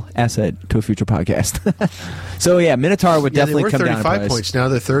valuable asset to a future podcast. So yeah, Minotaur would Yeah, definitely they were come down in 35 price. points. Now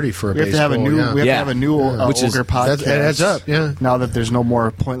they're 30 for a We have base to have a bowl, new. yeah. We have Yeah. to have a new Which is- ogre podcast. It adds up, yeah. Now that there's no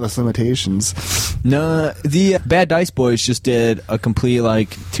more pointless limitations. No, the Bad Dice Boys just did a complete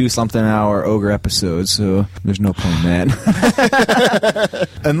 2-something hour Ogre episode, so there's no point in that.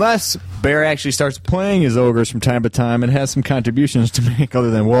 Unless Bear actually starts playing his Ogres from time to time and has some contributions to make other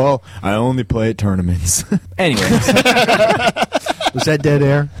than, well, I only play at tournaments. Anyways. Was that dead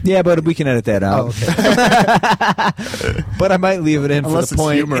air? Yeah, but we can edit that out. But I might leave it in Unless for it's the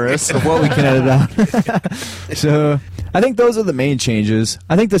point humorous. of what we can edit out. So I think those are the main changes.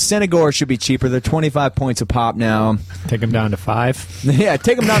 I think the Senegor should be cheaper. They're 25 points a pop now. Take them down to 5. Yeah,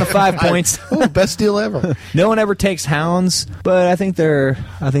 take them down to 5 points. Oh, best deal ever. No one ever takes hounds, but I think they're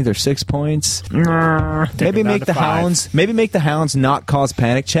 6 points. Maybe make the hounds not cause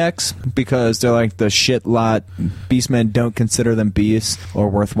panic checks because they're like the shit lot. Beastmen don't consider them beasts or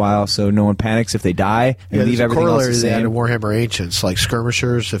worthwhile, so no one panics if they die and Yeah, leave there's a everything else corollary the to that in same. Warhammer Ancients. Like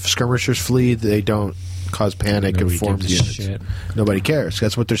skirmishers, if skirmishers flee, they don't cause panic and Nobody form gives a units. shit. Nobody cares.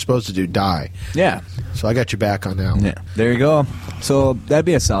 That's what they're supposed to do, die. Yeah. So I got your back on that one. Yeah, there you go. So that'd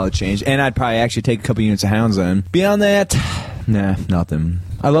be a solid change, and I'd probably actually take a couple units of hounds then. Beyond that, nah, nothing.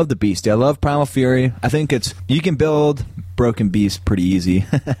 I love the beast. I love Primal Fury. I think you can build Broken Beast pretty easy.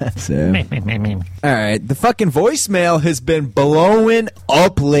 So, all right, the fucking voicemail has been blowing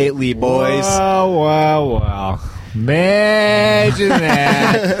up lately, boys. Wow. Imagine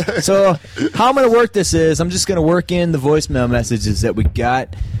that. So how I'm going to work this is I'm just going to work in the voicemail messages that we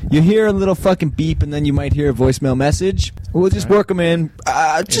got. You hear a little fucking beep, and then you might hear a voicemail message. We'll just work them in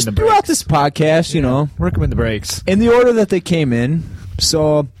just the throughout breaks. this podcast, you know, Work them in the breaks. in the order that they came in.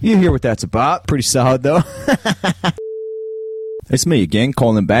 So you hear what that's about. Pretty solid, though. It's me again,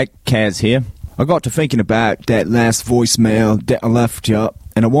 calling back. Kaz here. I got to thinking about that last voicemail that I left you,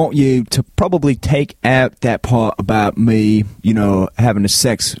 and I want you to probably take out that part about me, having a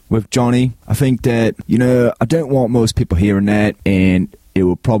sex with Johnny. I think that, I don't want most people hearing that, and it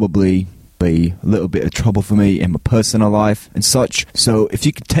will probably be a little bit of trouble for me in my personal life and such. So if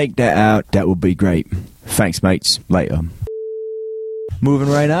you could take that out, that would be great. Thanks, mates. Later. Moving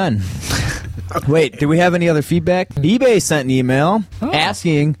right on. Wait, do we have any other feedback? eBay sent an email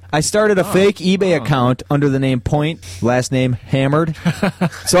asking. I started a fake eBay account under the name Point, last name Hammered,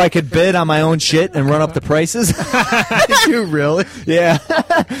 so I could bid on my own shit and run up the prices. You really? Yeah.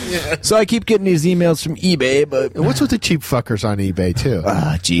 So I keep getting these emails from eBay, but And what's with the cheap fuckers on eBay, too?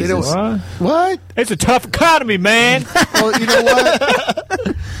 Jesus. What? What? It's a tough economy, man. Well, you know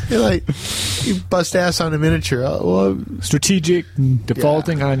what? You're like, you bust ass on a miniature. Oh, well, Strategic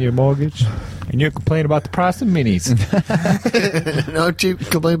defaulting on your mortgage, and you're complaining about the price of minis. no cheap.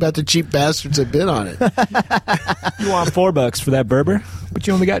 Complain about the cheap bastards that bid on it. You want $4 for that Berber, but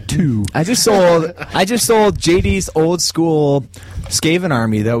you only got 2. I just sold JD's old school Skaven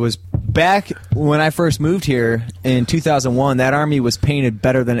army that was back when I first moved here in 2001. That army was painted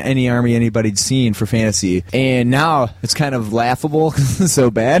better than any army anybody'd seen for fantasy, and now it's kind of laughable because it's so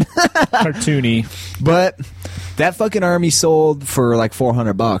bad. Cartoony. But that fucking army sold for like $400.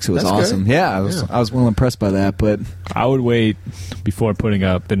 It was That's awesome. good. Yeah, I was well impressed by that. But I would wait before putting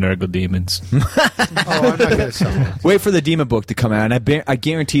up the Nurgle demons. Oh, I'm not going to sell that. wait for the demon book to come out, and I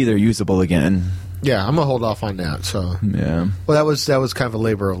guarantee they're usable again. Yeah, I'm going to hold off on that. So, Yeah. well, that was kind of a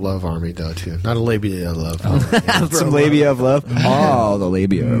labor of love army, though, too. Not a labia of love. Some labia of love. Oh, the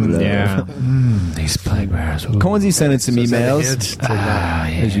labia of love. Yeah. These plague bears. Coinsy sent in some Is that a emails. hint to not-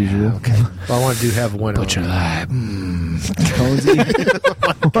 As usual. Well, I want to have one. Butcher live. Cozy.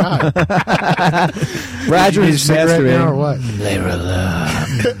 God. Roger You is need a cigarette now or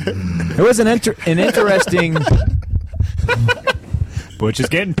masturbating. what? It was an interesting. Butch is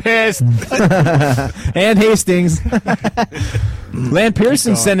getting pissed. And Hastings. Lan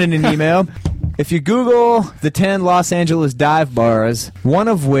Pearson sent in an email. If you Google the 10 Los Angeles dive bars, one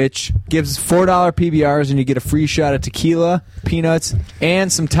of which gives $4 PBRs and you get a free shot of tequila, peanuts,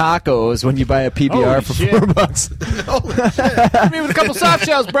 and some tacos when you buy a PBR Holy for shit. $4. Hit me with a couple soft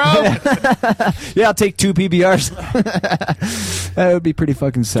shells, bro. Yeah, I'll take 2 PBRs. That would be pretty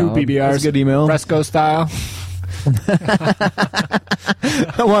fucking 2 solid. PBRs. That's a good email. Fresco style.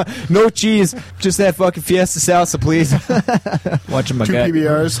 I want no cheese, just that fucking Fiesta salsa, please. Watching my 2 gut.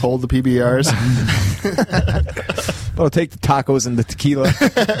 PBRs, hold the PBRs. I'll take the tacos and the tequila.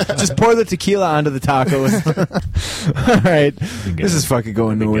 Just pour the tequila onto the tacos. All right. This is fucking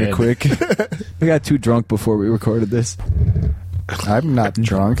going nowhere good. quick. We got too drunk before we recorded this. I'm not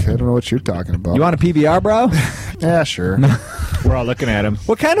drunk. I don't know what you're talking about. You want a PBR, bro? Yeah, sure. We're all looking at him.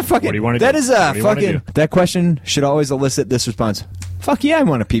 What kind of fucking... What do you wanna That do? is What do you wanna fucking... do? That question should always elicit this response. Fuck yeah, I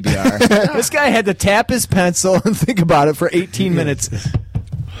want a PBR. This guy had to tap his pencil and think about it for 18 minutes.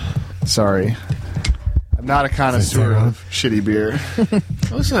 Sorry. I'm not a connoisseur of shitty beer.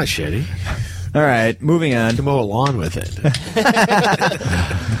 Oh, it's not shitty. All right, moving on. To mow a lawn with it.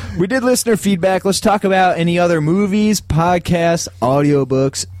 We did listener feedback. Let's talk about any other movies, podcasts,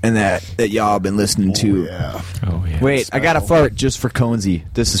 audiobooks, and that y'all been listening to. Yeah. Oh, yeah. Wait, I got a fart just for Conesy.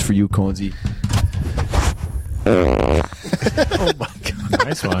 This is for you, Conesy. Oh, my God.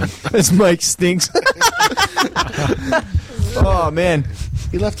 Nice one. This mic stinks. Oh, man.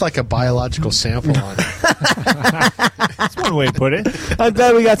 He left like a biological sample on it. That's one way to put it. I'm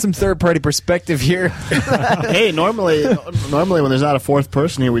glad we got some third-party perspective here. Hey, normally when there's not a fourth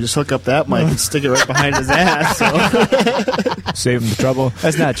person here, we just hook up that mic and stick it right behind his ass. So. Save him the trouble.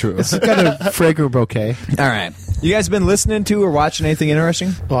 That's not true. It's got a fragrant bouquet. All right. You guys been listening to or watching anything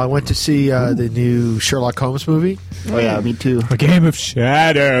interesting? Well, I went to see the new Sherlock Holmes movie. Oh yeah, me too. A game of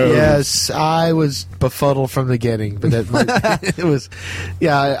shadows. Yes, I was befuddled from the beginning, but it was,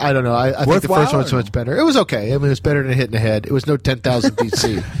 yeah, I don't know. I think the Worthwhile, first one's or much better. It was okay. I mean, it was better than Hitting the Head. It was no 10,000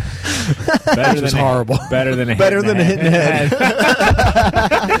 BC. Better Which was than horrible. Better than a Better than a hit in the head.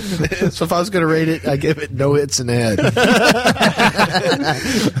 So if I was going to rate it, I give it no hits in the head.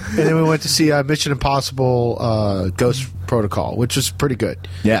 And then we went to see Mission Impossible Ghost Protocol, which was pretty good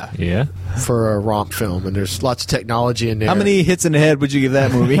Yeah. Yeah. for a romp film. And there's lots of technology in there. How many hits in the head would you give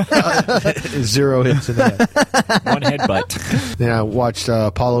that movie? 0 hits in the head. One headbutt. Then I watched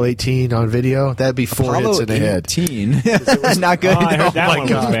Apollo 18 on video. That'd be 4 hits in the head. 18. It's not good. Oh, I heard that my one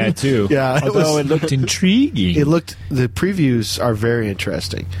God. was bad too. Yeah, it although was- it looked intriguing. The previews are very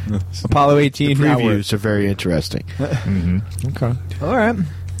interesting. Apollo 18. The now we're- previews are very interesting. Okay. All right.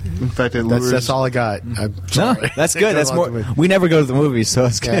 In fact, it lures. That's all I got. I'm No, sorry. that's good. That's Go on more. to it. We never go to the movies, so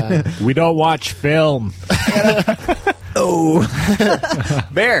it's good. Yeah. We don't watch film. Oh,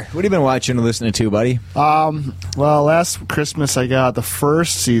 Bear, what have you been watching and listening to, buddy? Well, last Christmas I got the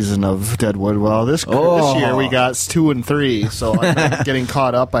first season of Deadwood. Well, this year we got 2 and 3, so I'm getting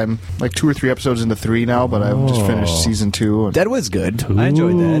caught up. I'm like 2 or 3 episodes into 3 now, but I've just finished season 2. And Deadwood's good. I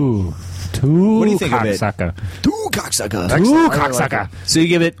enjoyed that. Two. What do you think of it? cocksucker. 2 cocksuckers. Excellent. I really like cocksucker. So you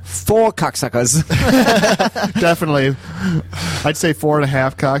give it 4 cocksuckers. Definitely, I'd say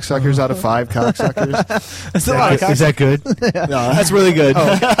 4.5 cocksuckers out of 5 cocksuckers. That's a lot of cocksuckers. Is that good? That's really good.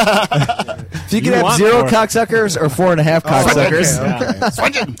 If you could You have want 0 more. cocksuckers or 4.5 cocksuckers.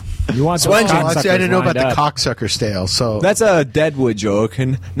 Okay. You want those Swingen. Oh, see, I didn't know about the cocksuckers lined cocksucker stale. So That's a Deadwood joke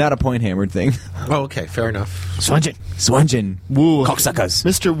and not a point hammered thing. oh, okay, fair enough. Swingen. Swungen. Woo, Cocksuckers.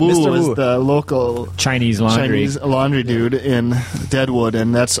 Mr. Wu Mr. is Wu. the local Chinese laundry. Chinese laundry dude in Deadwood,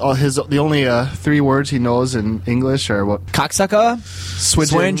 and that's all the only 3 words he knows in English are what Cocksucker,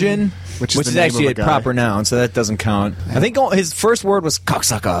 Swingen, which which is is the name actually of a a guy. proper noun, so that doesn't count. I think his first word was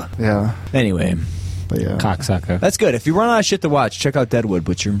cocksucker. Yeah, Anyway, but yeah, Cocksucker. that's good. If you run out of shit to watch, check out Deadwood,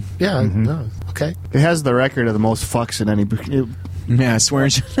 Butcher. Yeah, no, okay. it has the record of the most fucks in any Yeah,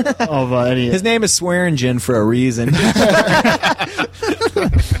 Swearingen. of any. His name is Swearingen for a reason.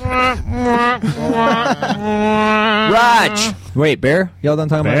 Raj, Wait, Bear? Y'all done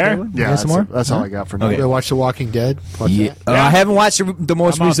talking Bear? about Deadwood? Yeah, You got some more? that's all I got for now. Okay. You watch The Walking Dead? Watch Yeah. that? I haven't watched the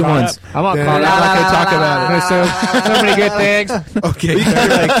most I'm all recent caught ones. up. I'm all Yeah, caught I'm up. not going to talk about it. So many good things. Okay.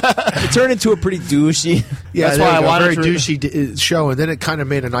 It turned into a pretty douchey. Yeah, That's there why you I go. wanted Very to- douchey show, and then it kind of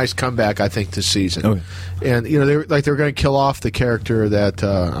made a nice comeback, I think, this season. Okay. And they were going to kill off the character that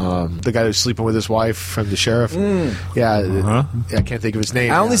the guy who's sleeping with his wife from the sheriff. Yeah, I can't think of his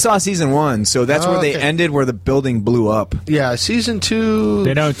name. I only saw season 1, so that's where they Okay. ended, where the building blew up. Yeah, season 2.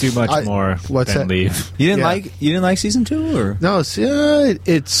 They don't do much more what's than that? leave. You didn't Yeah. like season 2, or? No,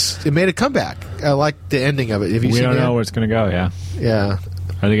 it made a comeback. I like the ending of it. Have you We seen don't it? know where it's going to go, yeah. Yeah.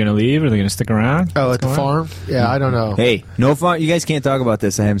 Are they going to leave? Are they going to stick around? Oh, What's at the going on? farm? Yeah, I don't know. Hey, no fun. You guys can't talk about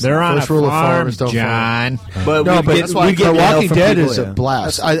this. I haven't. They're on First a rule of farm, farms, don't John. But No, we but get, that's why we get The mail Walking from Dead people, is yeah. a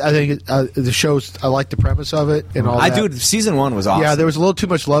blast. I think the show's. I like the premise of it and all I that. do. Season 1 was awesome. Yeah, there was a little too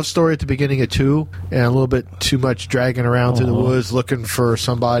much love story at the beginning of 2, and a little bit too much dragging around through the woods looking for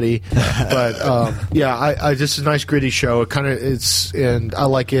somebody. But yeah, I just a nice gritty show. It and I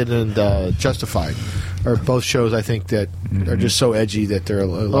like it. And Justified are both shows I think that are just so edgy that they're a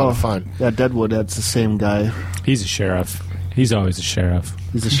lot of fun. Yeah, Deadwood. That's the same guy. He's a sheriff. He's always a sheriff.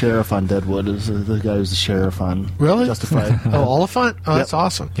 He's the sheriff on Deadwood. Is the guy who's the sheriff on Really? Justified. Oh, Oliphant? Oh, that's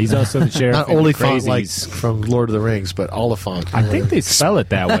awesome. He's also the sheriff. Not in Oliphant Crazies. like from Lord of the Rings, but Oliphant. I think they spell it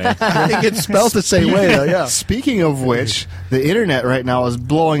that way. I think it's spelled the same way, though, yeah. Speaking of which, the internet right now is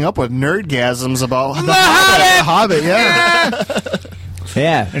blowing up with nerdgasms about the Hobbit, yeah.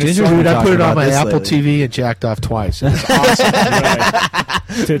 Yeah, Ginger's Dude, been I put talking it on about my this Apple lately. TV and jacked off twice. It's awesome.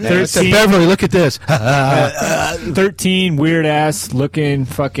 To I said, 13, Beverly, look at this. 13 weird ass looking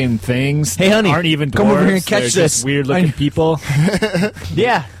fucking things. Hey, honey, aren't even dwarves. come over here and catch They're just this. weird looking people.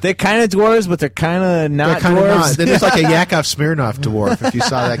 Yeah, they're kind of dwarves, but they're kind of not They're kind of dwarves. not. They're just like a Yakov Smirnoff dwarf if you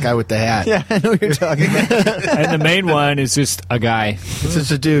saw that guy with the hat. Yeah, I know what you're talking about. And the main one is just a guy. It's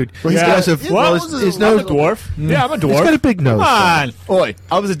just a dude. Well, he's He got- has a, yeah, well, what his, was his it? nose. Dwarf? Yeah, I'm a dwarf. He's got a big nose. Come on. Oi,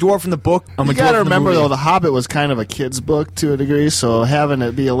 I was a dwarf from the book. I'm a You dwarf gotta from the remember movie. though, The Hobbit was kind of a kid's book to a degree, so having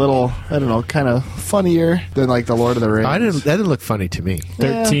it be a little, I don't know, kind of funnier than like the Lord of the Rings. That didn't look funny to me.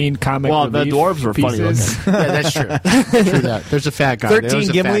 13 comic Well, the relief dwarves were funny pieces. Yeah, that's true. True that. There's a fat guy. 13 There was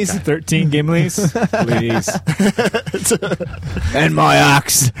a fat Gimlis? guy. 13 Gimlis. Please. And my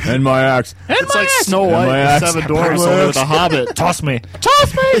axe. And my axe. It's like Snow And my White and axe. Seven Dwarfs over The Hobbit. Toss me.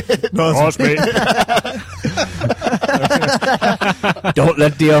 Toss me. Toss me. Don't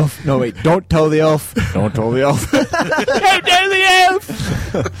let the elf. No, wait. Don't tell the elf. Don't tell the elf. Don't tell the elf.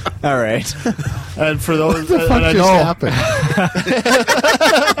 All right. And for those, What the fuck and I just know, happened?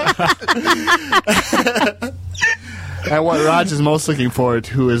 and what Raj is most looking forward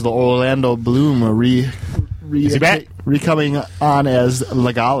to is the Orlando Bloom Is he back? coming on as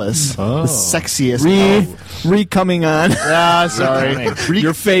Legalis, Oh. the sexiest. Coming on. Ah, sorry.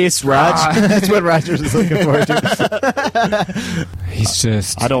 Your face, Raj. That's what Rogers is looking forward to. He's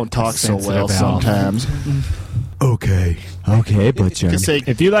just. I don't talk so well sensitive elf. sometimes. Okay. Okay, Butcher. You could say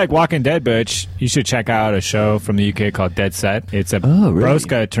If you like Walking Dead, Butch, you should check out a show from the UK called Dead Set. It's a Oh, really?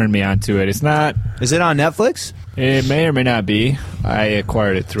 Broska turned me onto it. It's not. Is it on Netflix? It may or may not be. I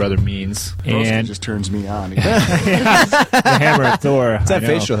acquired it through other means. Broska And just turns me on. the Hammer of Thor. It's that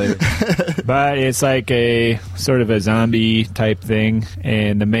facial hair. But it's like a sort of a zombie type thing,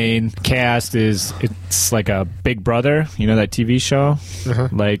 and the main cast it's like a Big Brother, you know, that TV show.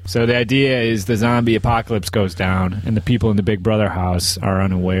 Like, so the idea is the zombie apocalypse goes down, and the people in the Big Brother house are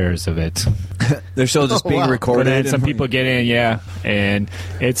unawares of it. Their show just being But recorded. then some people get in, yeah, and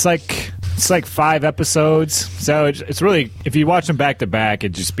it's like 5 episodes. So it's really, if you watch them back to back,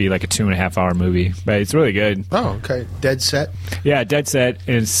 it'd just be like a 2.5 hour movie. But it's really good. Oh, okay. Dead set. Yeah, Dead Set.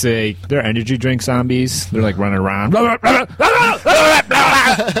 And it's they're energy drink zombies. They're like running around. the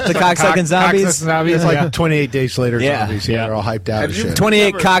cocksucking zombies. It's like 28 Days Later Yeah. zombies. Yeah, they're all hyped out and shit.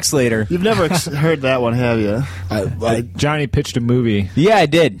 28 cocks later. You've never heard that one, have you? Johnny pitched a movie. Yeah, I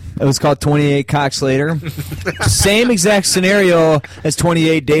did. It was called 28 Cocks Later. Same exact scenario as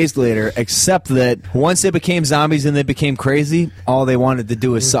 28 Days Later, except that once they became zombies and they became crazy, all they wanted to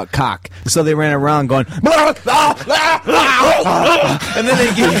do was suck cock. So they ran around going, and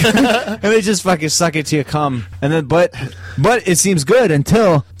then they just fucking suck it till you come. And then, but it seems good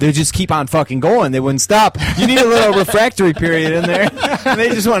until they just keep on fucking going. They wouldn't stop. You need a little refractory period in there, and they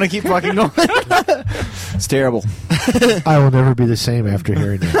just want to keep fucking going. It's terrible. I will never be the same after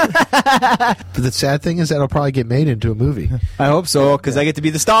hearing that. But the sad thing is that'll probably get made into a movie. I hope so, because I get to be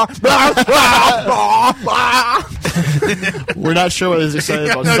the star. We're not sure what he's excited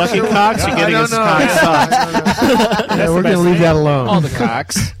about. Sucking cocks or getting his cock sucked. Yeah, we're going to leave that alone. All the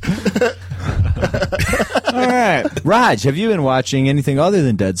cocks. All right. Raj, have you been watching anything other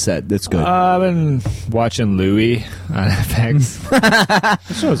than Dead Set that's good? I've been watching Louie on FX. That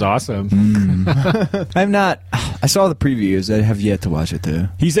show's awesome. I'm not. I saw the previews. I have yet to watch it, though.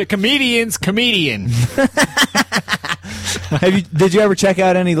 He's a comedian's comedian. Did you ever check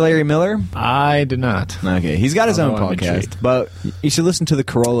out any Larry Miller? I did not. Okay, he's got his own Although I'm podcast, intrigued. but you should listen to the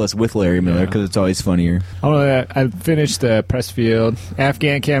Corollas with Larry Miller because it's always funnier. I finished the Pressfield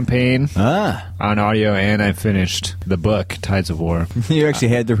Afghan campaign Ah, on audio, and I finished the book Tides of War. you actually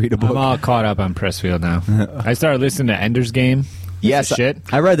had to read a I'm book. all caught up on Pressfield now. I started listening to Ender's Game. Yes, Piece of shit.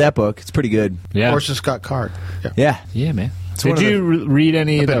 I read that book. It's pretty good. Yeah, Orson Scott Card. Yeah. Yeah. yeah, man. one Did of you read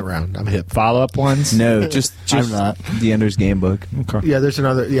any I've of been the around. I'm hip. follow-up ones? No, just I'm not. the Ender's Game book. Okay. Yeah, there's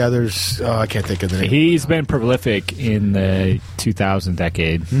another. Yeah, there's. I can't think of the name. He's been prolific in the 2000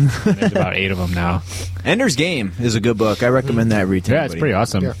 decade. There's about 8 of them now. Ender's Game is a good book. I recommend that read to Yeah, it's anybody. pretty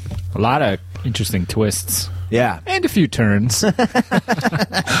awesome. Yeah. A lot of interesting twists Yeah. and a few turns.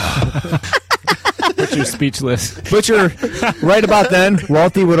 But you're speechless. Butcher, right about then,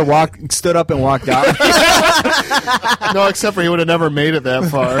 Walty would have stood up and walked out. No, except for he would have never made it that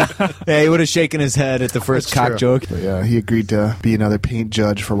far. Yeah, he would have shaken his head at the first That's cock true. joke. But yeah, he agreed to be another paint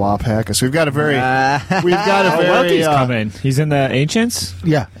judge for WAPAC. So we've got a very, Ah. we've got a Oh, very, Welty's coming. He's in the Ancients?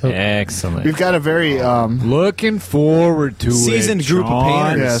 Yeah. Excellent. we've got a very, Looking forward to Seasoned it, group of Sean.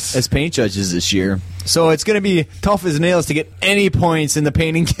 painters Yes. as paint judges this year. So it's going to be tough as nails to get any points in the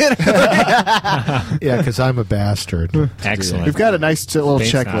painting category. Yeah, because I'm a bastard. Excellent. we've got a nice little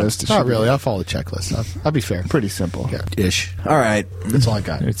Paint's checklist. It Not should be really. I'll follow the checklist. I'll be fair. Pretty simple. Yeah. Ish. All right. That's all I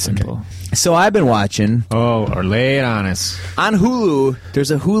got. It's simple. So I've been watching Oh, or lay it on us. on Hulu.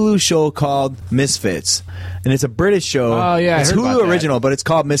 There's a Hulu show called Misfits, and it's a British show. Oh, yeah, I it's heard about Hulu that. original, but it's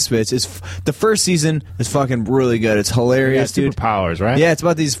called Misfits. The first season is fucking really good. It's Yeah, hilarious, dude. superpowers, right? Yeah, it's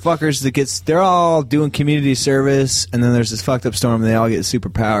about these fuckers they're all doing community service, and then there's this fucked up storm, and they all get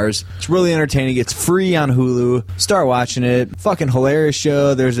superpowers. It's really entertaining. It's free on Hulu. Start watching it. Fucking hilarious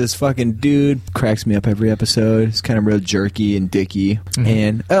show. There's this fucking dude, cracks me up every episode. It's kind of real jerky and dicky,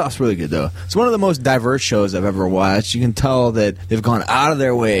 and it's really good though. It's one of the most diverse shows I've ever watched. You can tell that they've gone out of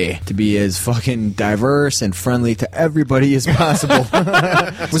their way to be as fucking diverse and friendly to everybody as possible.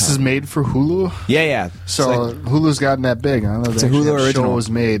 This is made for Hulu. yeah. So It's like- Hulu's gotten that big. Huh? It's a Hulu original. Show was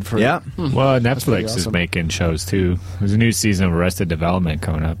made for. yeah. Well, Netflix pretty is awesome. making shows too. There's a new season of Arrested Development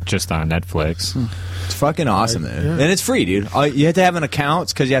coming up just on Netflix. It's fucking awesome, man. And it's free, dude. You have to have an account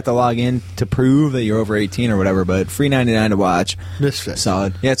because you have to log in to prove that you're over 18 or whatever, but free 99 to watch. Misfits.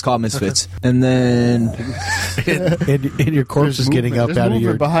 Solid. Yeah, it's called Misfits. And then, And your corpse is getting up There's out of movement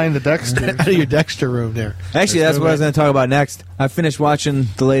your behind the Dexter. out of your Dexter room there. actually, that's what I was going to talk about next. I finished watching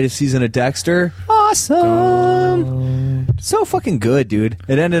the latest season of Dexter. Awesome. So fucking good, dude.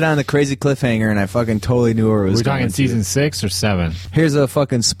 It ended on the crazy cliffhanger, and I fucking totally knew where it was We're talking going to. season 6 or 7. Here's a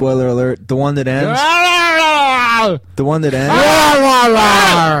fucking spoiler alert. The one that ends. The one that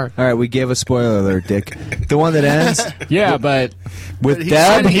ends. All right, we gave a spoiler alert, Dick. The one that ends Yeah, but with He's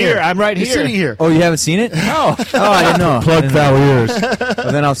Deb. sitting here. I'm right He's here. sitting here. Oh, you haven't seen it? no. Oh, I didn't know. Plug foul ears.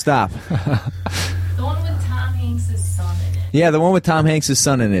 Well, then I'll stop. The one with Tom Hanks' son in it. Yeah, the one with Tom Hanks'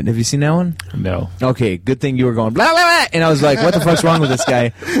 son in it. Have you seen that one? No. Okay, good thing you were going blah, blah, blah. And I was like, what the fuck's wrong with this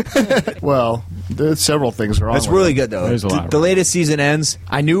guy? Well, there's several things wrong. That's with really it. good, though. There's a lot The wrong. latest season ends.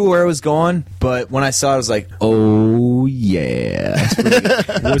 I knew where it was going, but when I saw it, I was like, oh, yeah.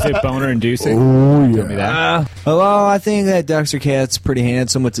 Was it boner inducing? Oh, Tell me that. Hello, I think that Dexter Cat's pretty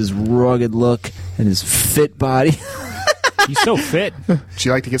handsome with his rugged look and his fit body. He's so fit. Do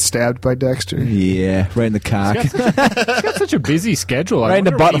you like to get stabbed by Dexter? Yeah, right in the cock. He's got such a busy schedule. Right in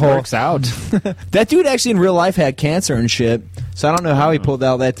the I wonder when he butthole. works out. That dude actually in real life had cancer and shit. So I don't know how he pulled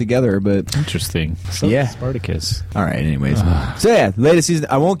all that together, but Interesting. So Yeah. Spartacus. all right. Anyways, so yeah, latest season.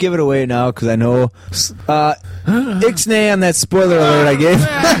 I won't give it away now because I know ixnay on that spoiler alert I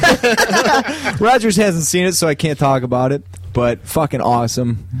gave. Rogers hasn't seen it, so I can't talk about it. But fucking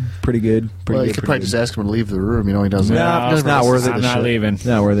awesome, pretty good. Pretty Well, good. you could pretty probably good. just ask him to leave the room. You know he doesn't. No, it's not worth it. I'm not leaving.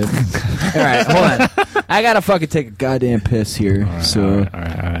 Not worth it. All right, hold on. I gotta fucking take a goddamn piss here. So All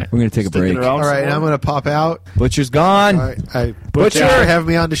right. we're gonna take a break. Sticking around All right, some and I'm more? going to pop out. Butcher's gone. All right, Butcher. Butcher, having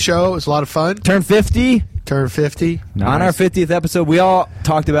me on the show. It was a lot of fun. Turn 50. Turn 50. On our 50th episode, we all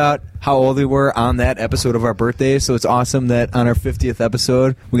talked about how old we were on that episode of our birthday. So it's awesome that on our 50th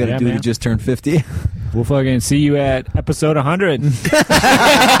episode, we got a Yeah, dude who man. just turned 50. We'll fucking see you at episode 100. Get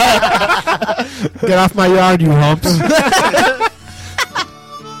off my yard, you humps.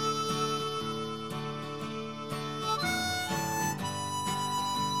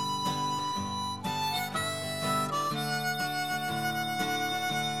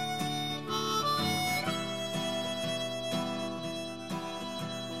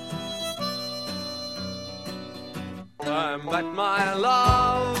 met my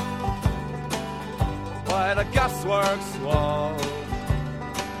love by the gasworks wall.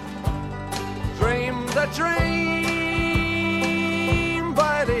 Dreamed a dream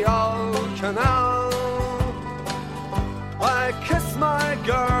by the old canal. I kissed my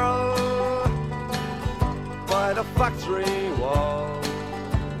girl by the factory wall.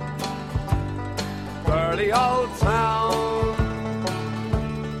 Dirty old town,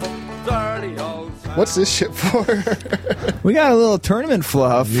 dirty old town. What's this shit for? We got a little tournament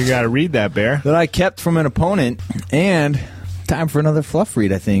fluff You got to read that, Bear. that I kept from an opponent, and time for another fluff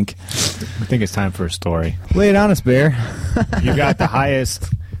read, I think. I think it's time for a story. Lay it on us, Bear. You got the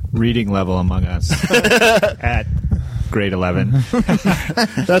highest reading level among us at grade 11.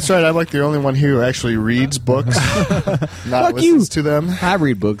 That's right. I'm like the only one here who actually reads books, not Fuck you. listens to them. I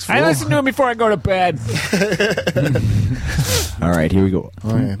read books. I fool. listen to it before I go to bed. All right, here we go.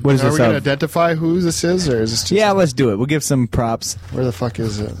 Okay. What is Are this we going to of? identify who this is, or is this just... Yeah, let's do it. We'll give some props. Where the fuck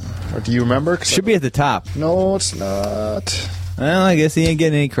is it? Or do you remember? 'Cause Should be at the top. No, it's not. Well, I guess he ain't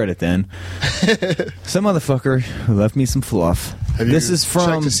getting any credit then. Some motherfucker who left me some fluff. Have This you is from.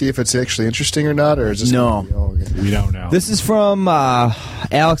 checked to see if it's actually interesting or not, or is this... No. Oh, okay. We don't know. This is from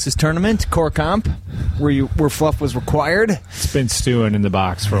Alex's tournament, Core Comp, where fluff was required. It's been stewing in the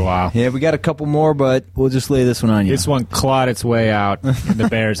box for a while. Yeah, we got a couple more, but we'll just lay this one on you. This one clawed its way out in the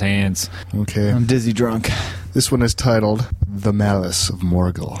Bear's hands. Okay. I'm dizzy drunk. This one is titled The Malice of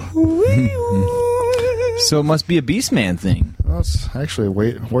Morgul. So it must be a Beastman thing. Well, it's actually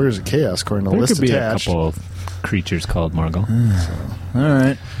Warriors of Chaos, according to the There list could be attached. a couple of creatures called Morgul. All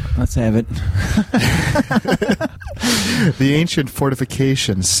right, let's have it. The ancient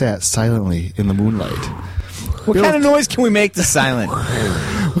fortification sat silently in the moonlight. What kind of noise can we make to silent?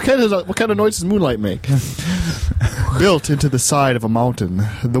 What kind of noise does moonlight make? Built into the side of a mountain,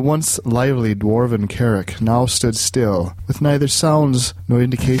 the once lively dwarven Carrick now stood still, with neither sounds nor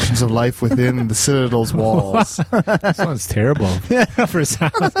indications of life within the citadel's walls. This one's terrible for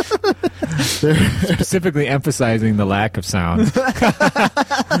sound. Specifically emphasizing the lack of sound.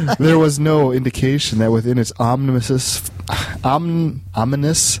 There was no indication that within its ominous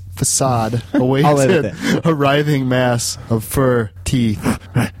facade awaited a writhing mass of fur, teeth,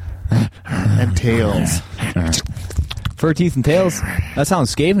 and tails. Fur, teeth, and tails? That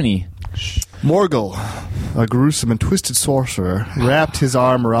sounds scaven-y. Morgul, a gruesome and twisted sorcerer, wrapped his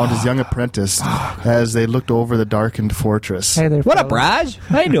arm around his young apprentice as they looked over the darkened fortress. What up, Raj?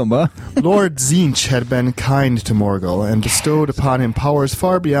 How you doing, bud? Lord Zinch had been kind to Morgul and bestowed upon him powers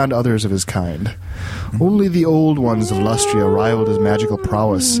far beyond others of his kind. Only the old ones of Lustria rivaled his magical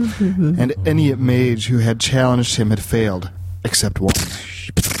prowess, and any mage who had challenged him had failed, except one.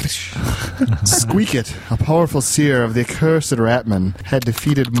 Squeakit, a powerful seer of the accursed Ratman, had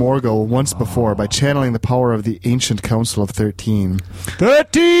defeated Morgul once before by channeling the power of the ancient Council of 13.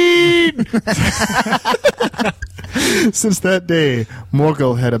 13! Since that day,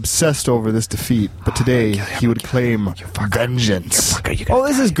 Morgul had obsessed over this defeat, but today he would claim vengeance. Oh,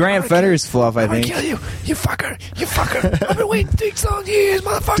 this is Grant Fetter's fluff, I think. You fucker! I've been waiting 6 long years,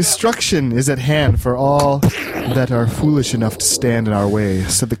 motherfucker! Destruction is at hand for all that are foolish enough to stand in our way,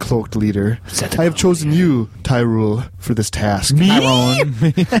 said the cloaked leader. I have chosen you, Tyrul, for this task.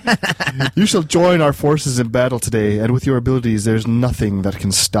 You shall join our forces in battle today, and with your abilities, there's nothing that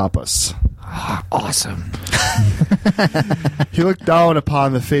can stop us. Awesome. He looked down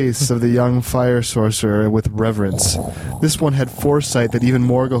upon the face of the young fire sorcerer with reverence. This one had foresight that even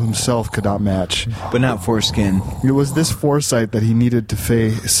Morgul himself could not match. But not foreskin. It was this foresight that he needed to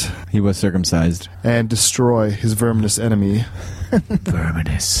face He was circumcised. and destroy his verminous enemy.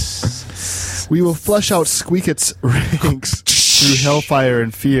 Verminous. We will flush out Squeakit's ranks through hellfire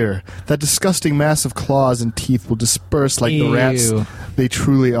and fear. That disgusting mass of claws and teeth will disperse like the rats Ew. they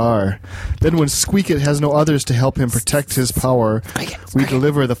truly are. Then when Squeakit has no others to help him protect his power, we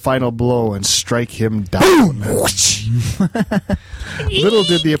deliver the final blow and strike him down. Little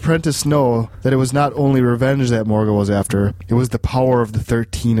did the apprentice know that it was not only revenge that Morgul was after, it was the power of the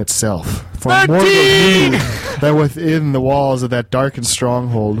 13 itself. For Morgul knew that within the walls of that darkened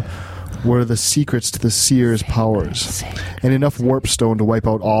stronghold were the secrets to the seer's powers, and enough warpstone to wipe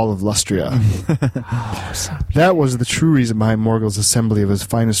out all of Lustria. That was the true reason behind Morgul's assembly of his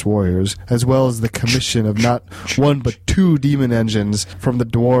finest warriors, as well as the commission of not one but 2 demon engines from the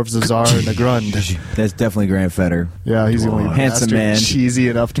dwarves of Zar and Nagrund. That's definitely Grant Fetter. Yeah, he's the only Handsome bastard man. cheesy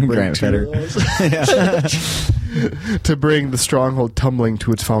enough to bring Grant 2 Fetter. of those. To bring the stronghold tumbling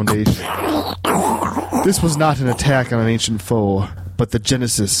to its foundation. This was not an attack on an ancient foe, but the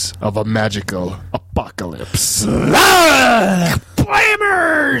genesis of a magical apocalypse.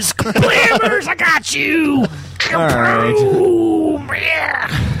 Kablammers! Kablammers! I got you! All right. Kaboom!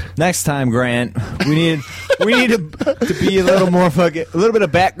 Yeah. Next time, Grant, we need to be a little more a little bit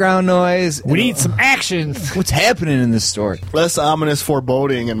of background noise. We need some action. What's happening in this story? Less ominous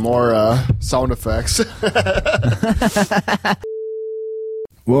foreboding and more sound effects.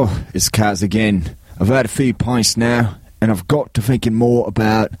 Well, it's Kaz again. I've had a few pints now, and I've got to thinking more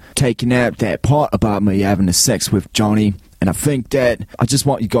about taking out that part about me having the sex with Johnny. And I think that I just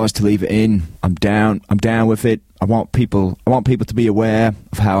want you guys to leave it in. I'm down with it. I want people to be aware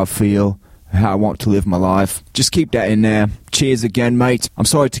of how I feel, how I want to live my life. Just keep that in there. Cheers again, mate. I'm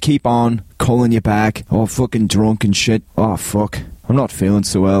sorry to keep on calling you back. Oh, fucking drunk and shit. Oh, fuck. I'm not feeling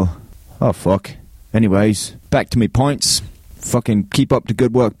so well. Oh, fuck. Anyways, back to me points. Fucking keep up the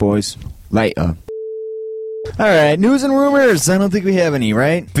good work, boys. Later. Alright, news and rumors. I don't think we have any,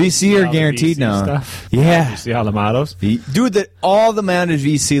 right? VC are All the guaranteed VC now. stuff. Yeah. You see all the models? Dude, all the mounted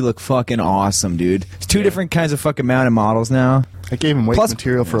VC look fucking awesome, dude. It's two different kinds of fucking mounted models now. I gave him weight Plus-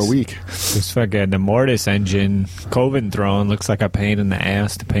 material for a week. This fucking the Mortis engine Coven throne looks like a pain in the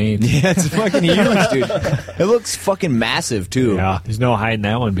ass to paint. Yeah, it's fucking huge, dude. It looks fucking massive, too. Yeah, there's no hiding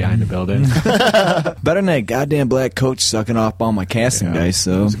that one behind the building. Better than that goddamn black coach sucking off all my casting dice,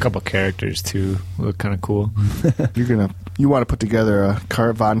 so. There's a couple characters too. Look kind of cool. You want to put together a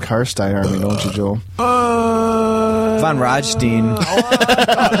Von Karstein army, don't you, Joe? Von Rodstein.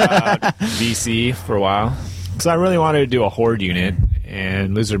 VC for a while. Because I really wanted to do a horde unit,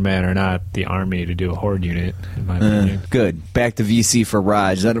 and Lizardmen are not the army to do a horde unit, in my opinion. Good. Back to VC for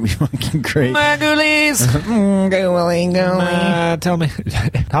Raj. That'll be fucking great. My ghoulies! Tell me,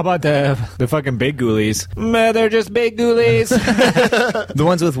 how about the fucking big ghoulies? They're just big ghoulies. The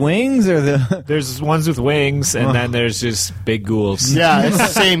ones with wings or the... There's ones with wings, and then there's just big ghouls. Yeah, it's the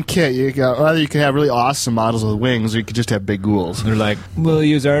same kit. Either you can have really awesome models with wings, or you could just have big ghouls. They're like, we'll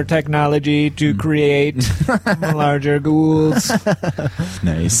use our technology to create larger ghouls.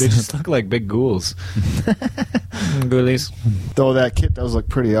 Nice. They just look like big ghouls. Ghoulies. Though that kit does look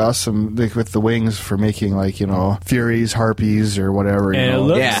pretty awesome, like with the wings for making, like, Furies, Harpies, or whatever. And it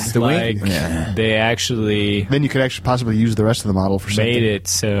looks Yeah, the like wing- yeah. they actually Then you could actually possibly use the rest of the model for something. made it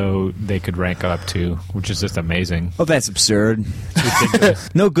so they could rank up too, which is just amazing. Oh, that's absurd. It's ridiculous.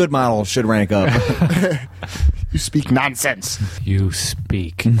 No good model should rank up. You speak nonsense. You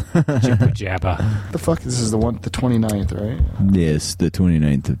speak jibba jabba. The fuck? This is the 29th, right? Yes, the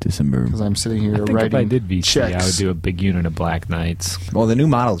 29th of December. Because I'm sitting here I think writing if I did VC, checks. I would do a big unit of Black Knights. Well, the new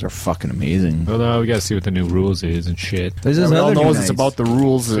models are fucking amazing. Although we gotta see what the new rules is and shit. There's Yeah, this we all other new knows it's knights. about the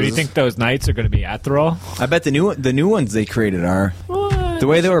rules. So you think those knights are gonna be ethereal? I bet the new ones they created are. The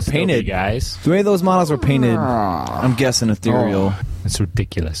way they were Still be painted, guys. the way those models were painted, I'm guessing ethereal. It's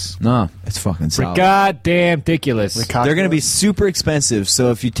ridiculous. No, it's fucking solid. Goddamn ridiculous. They're going to be super expensive,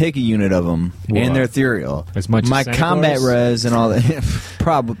 so if you take a unit of them What? and they're ethereal, As much as my Senegors? combat res and all that,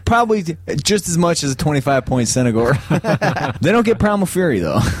 probably just as much as a 25-point Senegor. They don't get Primal Fury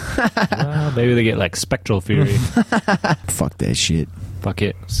though. Well, maybe they get like Spectral Fury. Fuck that shit. Fuck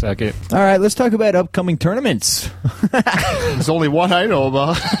it. Suck it. All right, let's talk about upcoming tournaments. There's only one I know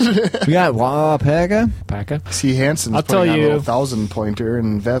about. We got Wapaka. Paka. C. Hansen's I'll tell putting on a you. little 1,000-pointer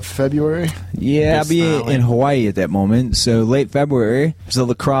in February. Yeah, I'll be Smiling. in Hawaii at that moment. So late February, there's a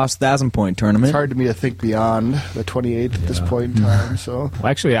lacrosse 1,000-point It's tournament. hard to me to think beyond the 28th at this point in time. So Well,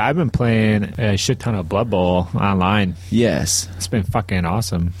 actually, I've been playing a shit ton of Blood Bowl online. Yes. It's been fucking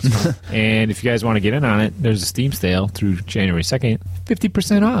awesome. And if you guys want to get in on it, there's a Steam sale through January 2nd.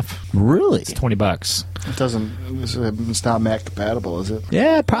 50% off. Really? It's $20. it doesn't. It's not Mac compatible, is it?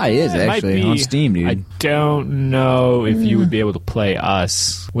 Yeah, it probably is It might actually be. on Steam, dude. I don't know if you would be able to play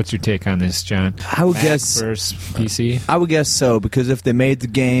us. What's your take on this, John? I would Mac guess. versus PC. I would guess so, because if they made the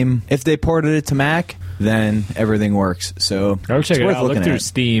game, if they ported it to Mac, then everything works. So Go check it's it worth out. Look looking through at.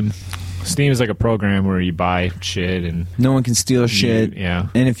 Steam. Steam is like a program where you buy shit and No one can steal shit. yeah.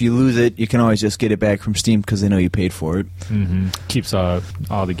 And if you lose it, you can always just get it back from Steam because they know you paid for it. keeps all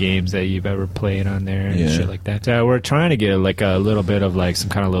the games that you've ever played on there and Yeah. shit like that. So we're trying to get like a little bit of like some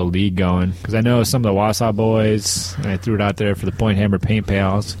kind of little league going because I know some of the Wausau boys, and I threw it out there for the Point Hammer Paint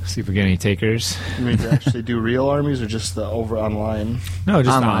Pals. See if we get any takers. You mean to actually do real armies or just the over online? No,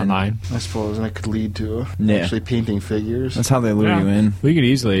 just Online. online. I suppose, and it could lead to Yeah. actually painting figures. That's how they lure you in. We could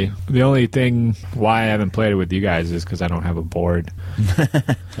easily. The only thing why I haven't played it with you guys is because I don't have a board.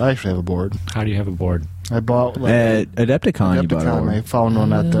 I actually have a board. How do you have a board? I bought like At Adepticon, you bought Adepticon. I it. found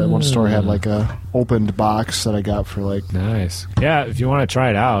one at the one store had like a opened box that I got for like. Nice. Yeah, if you want to try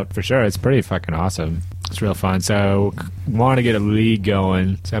it out, for sure, it's pretty fucking awesome. It's real fun. So, want to get a league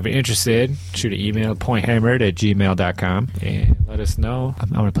going. So, if you're interested, shoot an email, pointhammered@gmail.com, and let us know. I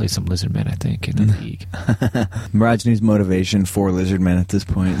want to play some Lizardmen, I think, in the league. Mirage needs motivation for Lizardmen at this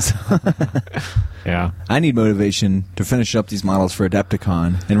point. So. Yeah. I need motivation to finish up these models for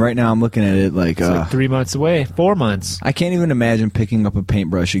Adepticon. And right now I'm looking at it like... It's like 3 months away. 4 months. I can't even imagine picking up a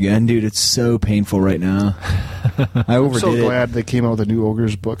paintbrush again. Dude, it's so painful right now. I overdid I'm so it. glad they came out with a new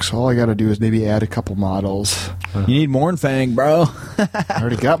Ogres book, so all I got to do is maybe add a couple models. You need Mornfang, bro. I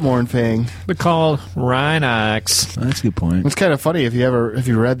already got Mornfang. They're called Rhinox. That's a good point. It's kind of funny if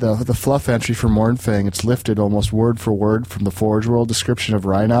you read the fluff entry for Mornfang, it's lifted almost word for word from the Forge World description of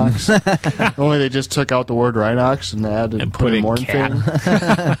Rhinox. Only they just took out the word Rhinox and added And put put in in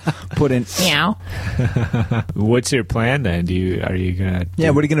Mornfang. Put in... Meow. What's your plan then? Are you gonna? Yeah,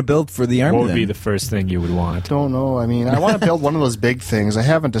 what are you going to build for the army What would then? be the first thing you would want? Don't know. I mean, I want to build one of those big things. I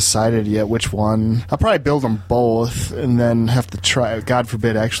haven't decided yet which one. I'll probably build them both and then have to try, God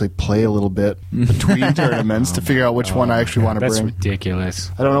forbid, actually play a little bit between tournaments to figure out which one I actually want to That's bring.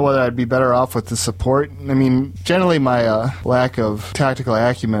 ridiculous. I don't know whether I'd be better off with the support. I mean, generally my lack of tactical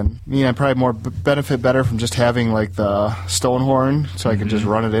acumen mean I probably more benefit better from just having like the Stonehorn, so I can just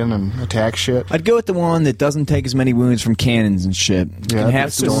run it in and attack shit. I'd go with the one that doesn't take as many wounds from cannons and shit. Yeah, Can have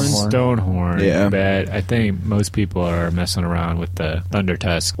that's the wounds. Stonehorn. Yeah. But I think most people are messing around with the Thunder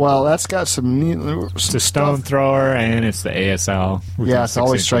Tusk. Well, that's got some neat. It's a stone thrower and it's the ASL. Yeah, it's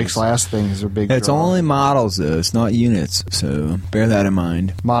always 6 strikes inches. last things are big. It's draw. only models, though. It's not units, so bear that in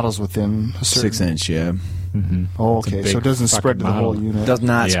mind. models within a certain 6 inch, yeah. Oh, It's a okay. big So it doesn't spread to fucking the whole model. unit. Does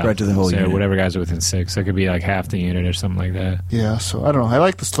not Yeah. spread to the whole So unit. whatever guys are within 6. That could be like half the unit or something like that. Yeah, so I don't know. I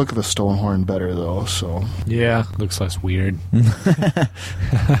like the look of the Stonehorn better, though. So Yeah. Looks less weird.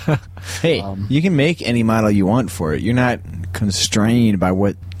 Hey, you can make any model you want for it. You're not constrained by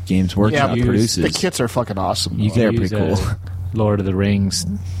what Games Workshop but produces. the kits are fucking awesome. You though. They're can use pretty cool. Lord of the Rings,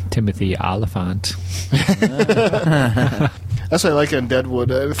 Timothy Oliphant. That's what I like on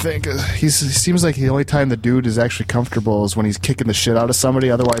Deadwood. I think he seems like the only time the dude is actually comfortable is when he's kicking the shit out of somebody.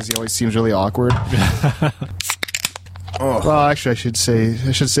 Otherwise, he always seems really awkward. Well, actually, I should say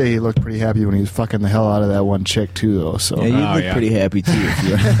he looked pretty happy when he was fucking the hell out of that one chick too, though. So Yeah, you Oh, look yeah. pretty happy too. If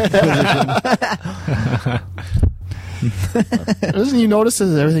you're doesn't you notice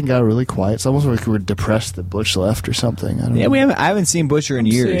that everything got really quiet? It's almost like we were depressed that Butch left or something. I don't yeah, know. I haven't seen Butcher in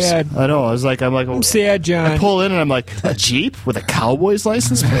years. Sad. I know. I'm like, I'm sad, John. I pull in and I'm like, a Jeep with a Cowboys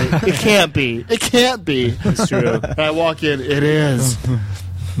license plate? It can't be. It can't be. It's true. And I walk in, it is.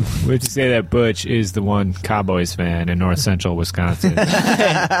 We have to say that Butch is the one Cowboys fan in North Central Wisconsin.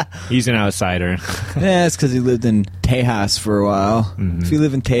 He's an outsider. Yeah, it's because he lived in Tejas for a while. If you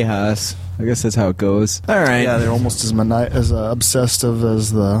live in Tejas, I guess that's how it goes. All right. Yeah, they're almost as obsessive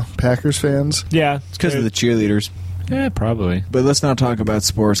as the Packers fans. Yeah. It's because of the cheerleaders. Yeah, probably. But let's not talk about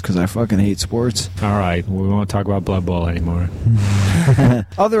sports because I fucking hate sports. All right. We won't talk about Blood Bowl anymore.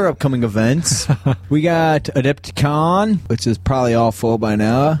 Other upcoming events. We got Adepticon, which is probably all full by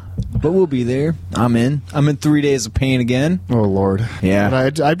now, but we'll be there. I'm in 3 days of pain again. Oh Lord. Yeah.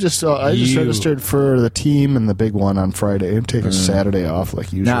 But I just registered for the team and the big one on Friday. I'm taking Saturday off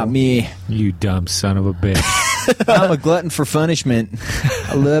like usual. Not me. You dumb son of a bitch. I'm a glutton for punishment.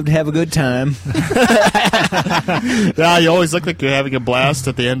 I love to have a good time. Yeah, you always look like you're having a blast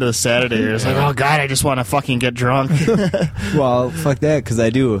at the end of the Saturday. You're just like, oh God, I just want to fucking get drunk. Well, fuck that, because I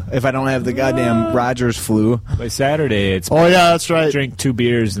do. If I don't have the goddamn Rogers flu. By Saturday, it's Oh yeah, that's right. drink 2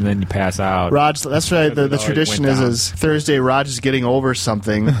 beers and then you pass out. Raj, that's right. The That's how it tradition went down. is Thursday. Raj is getting over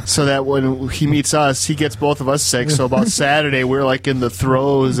something, so that when he meets us, he gets both of us sick. So about Saturday, we're like in the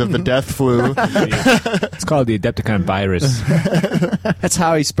throes of the death flu. It's called the Adepticon virus. That's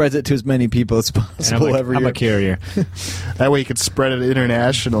how he spreads it to as many people as And possible every I'm year. a carrier. That way, he could spread it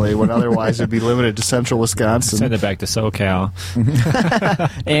internationally when otherwise it'd be limited to Central Wisconsin. Send it back to SoCal.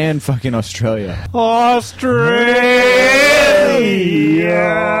 And fucking Australia.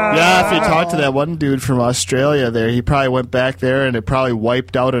 Yeah, if you talk to that one dude from Australia there, he probably went back there and it probably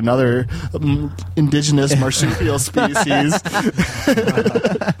wiped out another indigenous marsupial species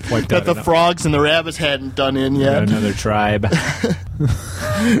Wiped that out the frogs and the rabbits hadn't done in yet. another tribe.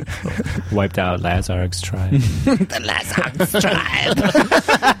 Wiped out Lazark's tribe.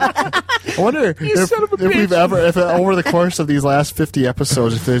 I wonder if we've ever, if over the course of these last 50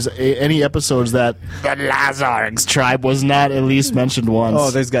 episodes, if there's any episodes that the Lazark's tribe was not at least mentioned once.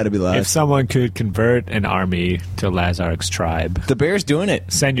 Oh, there's got to be If lots. someone could convert an army to Lazark's tribe, The Bear's doing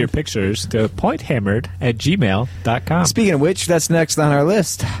it. send your pictures to pointhammered@gmail.com. Speaking of which, that's next on our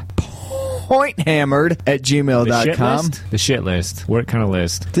list. pointhammered@gmail.com. The shit list. What kind of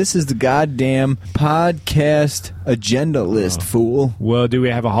list? This is the goddamn podcast agenda list, fool. Well, do we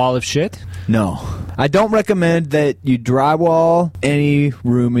have a hall of shit? No. I don't recommend that you drywall any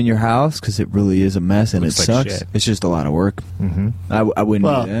room in your house because it really is a mess and Looks it like sucks. shit. It's just a lot of work. Mm-hmm. I wouldn't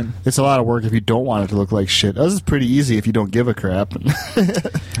Well, do that. it's a lot of work if you don't want it to look like shit. This is pretty easy if you don't give a crap.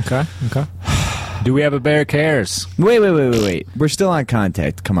 Okay. Do we have a Bear Cares? Wait. We're still on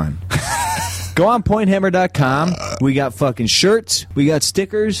contact. Come on. Go on pointhammer.com. We got fucking shirts. We got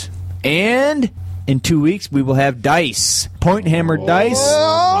stickers. And in 2 weeks, we will have dice. Point Hammer dice.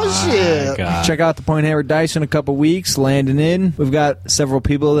 Oh, shit. God. Check out the Point Hammer dice in a couple weeks, landing in. We've got several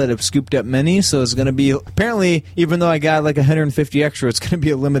people that have scooped up many, so it's going to be, apparently, even though I got like 150 extra, it's going to be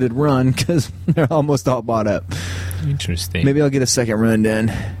a limited run because they're almost all bought up. Interesting. Maybe I'll get a second run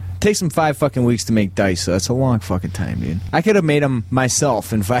done. Takes them 5 fucking weeks to make dice, so that's a long fucking time, dude. I could have made them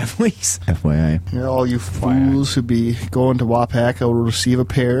myself in 5 weeks. FYI. You know, all you fools who be going to Wapaka will receive a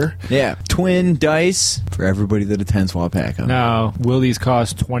pair. Yeah, twin dice for everybody that attends Wapaka. Now, will these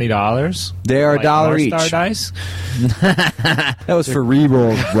cost $20? They are Like $1 each. North Star dice? That was for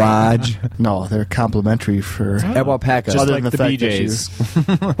re-rolls, Raj. No, they're complimentary for... At Wapaka. Just Other like than the fact that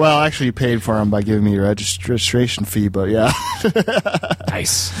BJs. Well, actually, you paid for them by giving me your registration fee, but yeah.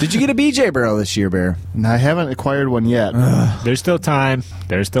 Nice. Did you get a BJ barrel this year, Bear? And I haven't acquired one yet. There's still time.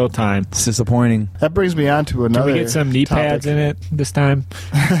 It's disappointing. That brings me on to Can another we get some knee topic. pads in it this time?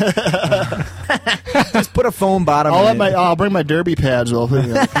 Just put a foam bottom in it. I'll bring my derby pads. Well,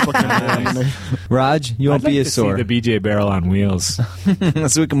 people can Raj, you won't I'd like be to as sore. see the BJ barrel on wheels. So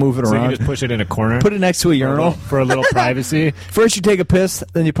So we can move it you around. can just push it in a corner. Put it next to a urinal. for a little privacy. First you take a piss,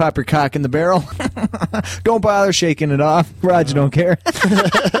 then you pop your cock in the barrel. Don't bother shaking it off. Raj don't care.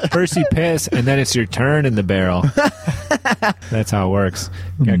 First you piss, and then it's your turn in the barrel. That's how it works.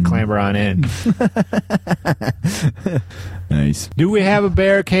 You gotta clamber on in. Nice. Do we have a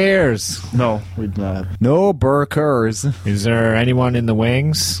Bear Cares? No, we'd not. No burkers. Is there anyone in the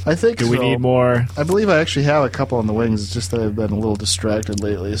wings? I think Do we so. need more? I believe I actually have a couple on the wings. It's just that I've been a little distracted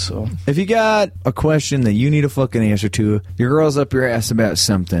lately, so... If you got a question that you need a fucking answer to, your girl's up your ass about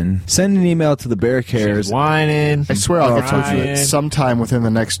something, send an email to the Bear Cares She's whining. I swear I'll get to crying, it sometime within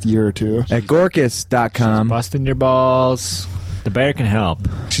the next year or two. at gorkus.com. busting your balls. The bear can help.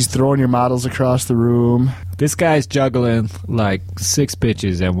 She's throwing your models across the room. This guy's juggling like 6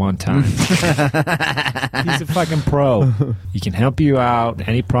 bitches at one time. He's a fucking pro. He can help you out.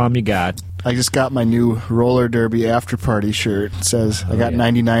 Any problem you got. I just got my new roller derby after party shirt. It says, I got yeah.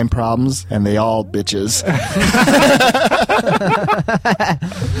 99 problems, and they all bitches.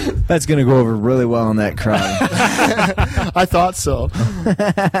 That's going to go over really well in that crowd. I thought so.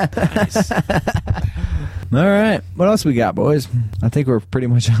 All right. What else we got, boys? I think we're pretty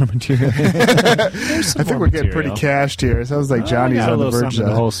much out of material. I think we're getting pretty cashed here. It sounds like Johnny's got a on the little verge something in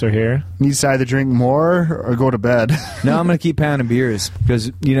the of holster here. needs to either drink more or go to bed. No, I'm going to keep pounding beers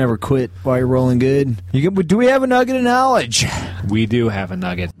because you never quit while you're rolling good. Do we have a nugget of knowledge? We do have a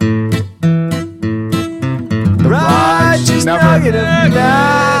nugget. Raj's never- nugget of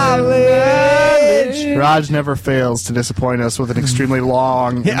knowledge. Raj never fails to disappoint us with an extremely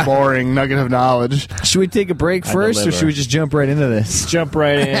long and boring nugget of knowledge. Should we take a break first, or deliver. should we just jump right into this? Jump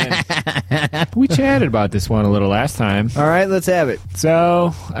right in. We chatted about this one a little last time. All right, let's have it.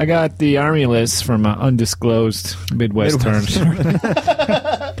 So I got the Army list from undisclosed Midwest terms.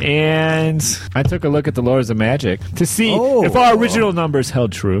 And I took a look at the Lords of Magic to see if our original numbers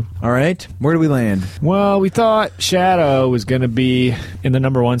held true. All right, where do we land? Well, we thought Shadow was going to be in the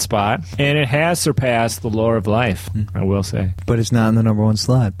number 1 spot, and it has surpassed the Lore of Life, I will say. But it's not in the number 1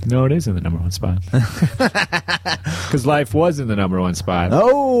 slot. No, it is in the number 1 spot. Because Life was in the number 1 spot.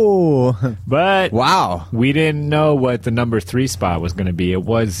 Oh, But wow. we didn't know what the number 3 spot was going to be. It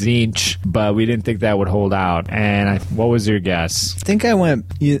was Zinch, but we didn't think that would hold out. And what was your guess? I think I went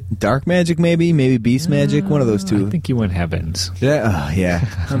Dark Magic, maybe Beast Magic, one of those two. I think you went Heavens. Yeah.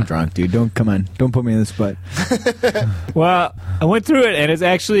 I'm drunk, dude. Don't put me in the spot. Well, I went through it, and it's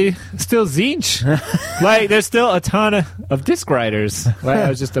actually still Zinch. Like, there's still a ton of disc riders. Like, I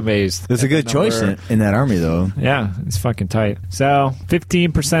was just amazed. There's a at good the choice number. in that army, though. Yeah, it's fucking tight. So,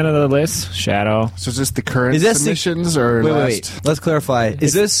 15% of the list, Shadow. So is this the current Is this the- submissions or Wait. last? Let's clarify.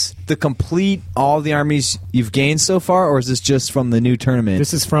 Is this the complete all the armies you've gained so far, or is this just from the new tournament?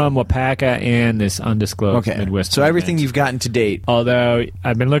 This is from Wapaka and this undisclosed okay. Midwest. So everything tournament. you've gotten to date. Although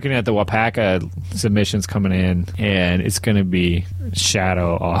I've been looking at the Wapaka submissions coming in, and it's going to be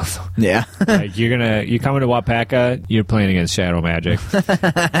Shadow off. Yeah. Like you're coming to Wapaka, you're playing against Shadow Magic.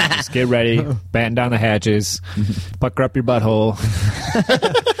 Just get ready, batten down the hatches, pucker up your butthole.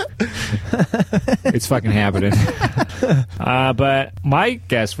 It's fucking happening. But my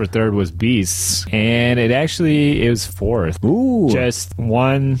guess for third was Beasts, and it was fourth. Ooh. Just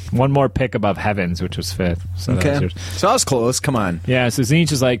one more pick above Heavens, which was fifth. So that was Okay. yours. So I was close. Come on. Yeah, so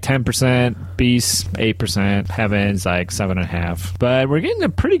Zinch is like 10%, Beasts 8%, Heavens like 7.5%. But we're getting a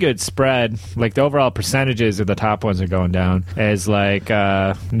pretty good spread. Like the overall percentages of the top ones are going down. As like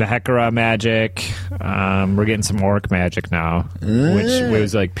Nehekara magic, we're getting some orc magic now, which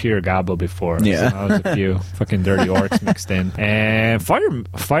was like pure gobble before. Yeah. So that was a few fucking dirty orcs mixed in. And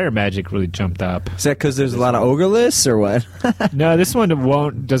fire magic really jumped up. Is that because there's a lot of ogre lists or what? No, this one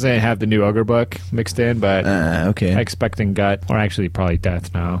doesn't have the new ogre book mixed in, but Okay. expecting gut, or actually probably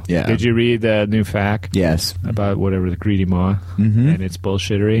death now. Yeah. Did you read the new fact Yes. about whatever the greedy maw and its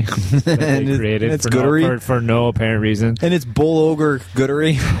bullshittery that they And created it's for goodery? for no apparent reason? And it's bull ogre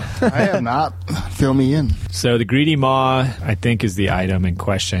goodery. I have not. Fill me in. So the greedy maw, I think, is the item in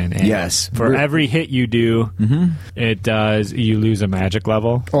question. And Yes. for every hit you do, you lose a magic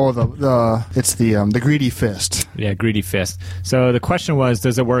level. Oh, it's the greedy fist. Yeah, greedy fist. So the question was,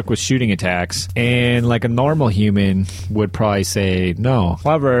 does it work with shooting attacks? And like a normal human would probably say no.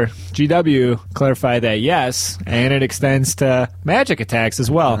 However, GW clarified that yes, and it extends to magic attacks as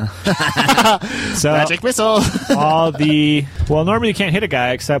well. So Magic missile. normally you can't hit a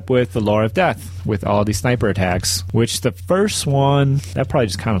guy except with the Lore of Death, with all these sniper attacks, which the first one, that probably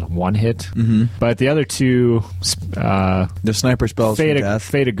just counted one hit. But the other two, The sniper spells from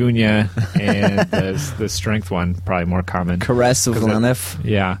death. Fatagunya and the strength one, probably more common. Caress of Lenif.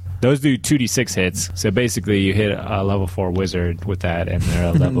 Yeah. Those do 2d6 hits. So basically you hit a level 4 wizard with that, and they're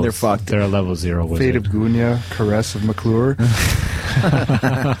a level They're fucked. They're a level 0 Fate wizard. of Gunya, Caress of McClure.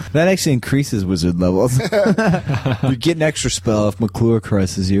 That actually increases wizard levels. You get an extra spell if McClure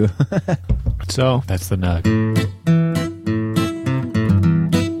caresses you. So that's the nug.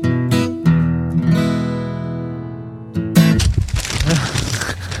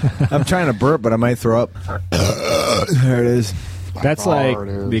 I'm trying to burp, but I might throw up. There it is. That's like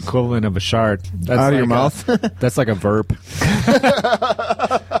the equivalent of a shard. That's Out of like your mouth? That's like a burp.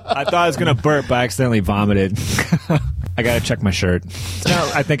 I thought I was going to burp, but I accidentally vomited. I got to check my shirt.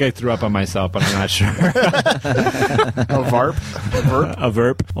 No, I think I threw up on myself, but I'm not sure. A varp. A verp. A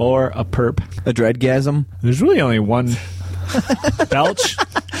verp or a perp. A dreadgasm. There's really only one. Belch.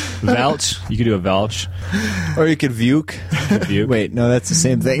 Velch. You could do a velch. Or you could vuke. Vuke. Wait, no, that's the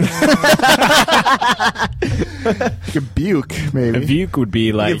same thing. You could buke, A maybe. vuke would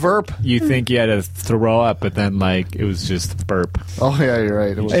be like verp. you think you had to throw up, but then like it was just burp. Oh, yeah, you're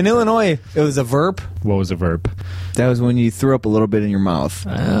right. It was- In Illinois, it was a verp. What was a verp? That was when you threw up a little bit in your mouth.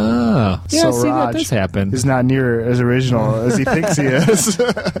 Oh, yeah. So See, that Raj does happen. is not near as original as he thinks he is.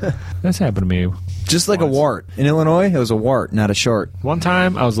 That's happened to me. Just like a wart. In Illinois, it was a wart, not a short. One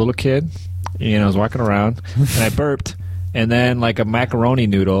time, I was a little kid, and I was walking around, and I burped, and then like a macaroni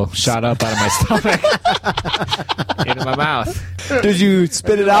noodle shot up out of my stomach into my mouth. Did you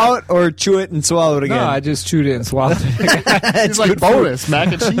spit it out or chew it and swallow it again? No, I just chewed it and swallowed it. It's like bonus.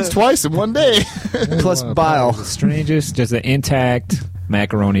 Mac and cheese twice in one day. Plus bile. The strangest, just an intact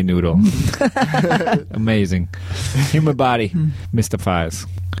macaroni noodle. Amazing. Human body mystifies.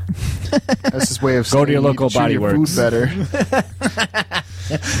 That's his way of Go to saying your you local chew Body your Works. food better.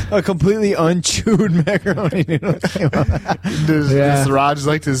 A completely unchewed macaroni noodle came out. Does Raj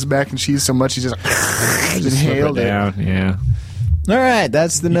liked his mac and cheese so much he just Slip inhaled it it. down. Yeah. All right,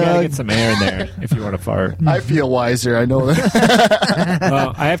 that's the You gotta nug. get some air in there if you want to fart. I feel wiser. I know that.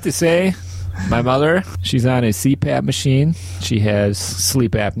 Well, I have to say, my mother, she's on a CPAP machine. She has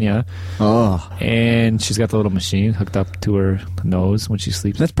sleep apnea, Oh, and she's got the little machine hooked up to her nose when she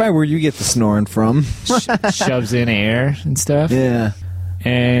sleeps. that's probably where you get the snoring from. Shoves in air and stuff. Yeah.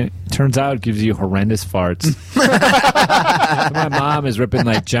 And turns out it gives you horrendous farts. My mom is ripping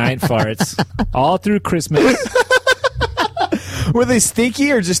like giant farts all through Christmas. Were they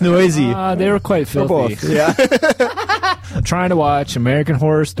stinky or just noisy? They were quite Or filthy. both. Yeah. I'm trying to watch American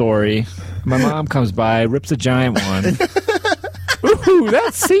Horror Story. My mom comes by, rips a giant one. Ooh,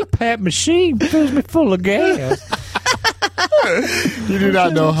 that CPAP machine fills me full of gas. You do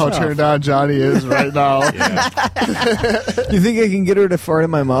not know how turned on Johnny is right now. You think I can get her to fart in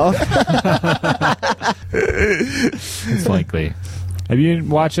my mouth? It's likely. Have you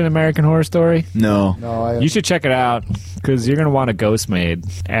watched an American Horror Story? No. No, You should check it out because you're going to want a ghost maid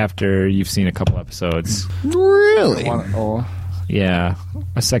after you've seen a couple episodes. Really? Oh, Yeah,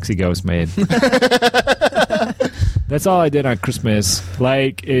 a sexy ghost maid. That's all I did on Christmas.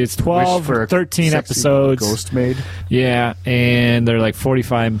 Like, it's 12 Wish for or a 13 sexy episodes. Ghost Maid. Yeah, and they're like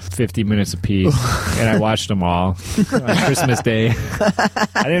 45, 50 minutes apiece. And I watched them all on Christmas Day.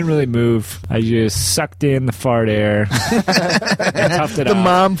 I didn't really move. I just sucked in the fart air. And toughed it The out.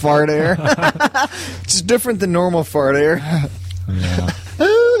 mom fart air. Just different than normal fart air. Yeah.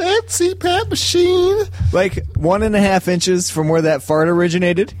 Oh, that CPAP machine. Like 1.5 inches from where that fart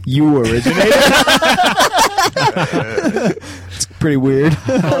originated, you originated. It's pretty weird.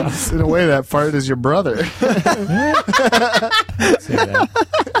 In a way, that fart is your brother. Say that.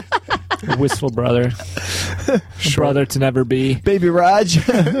 A wistful brother. A brother to never be. Baby Raj.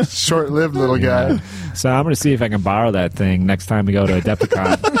 Short-lived little guy. So I'm going to see if I can borrow that thing next time we go to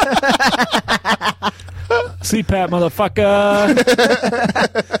Adepticon. CPAP, motherfucker.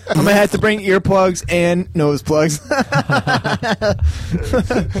 I'm going to have to bring earplugs and nose plugs.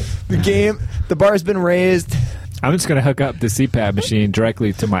 The bar's been raised. I'm just going to hook up the CPAP machine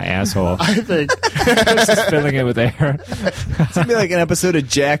directly to my asshole. I think. Just filling it with air. It's going to be like an episode of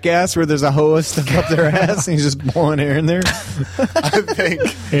Jackass where there's a hose stuck up their ass and he's just blowing air in there. I think.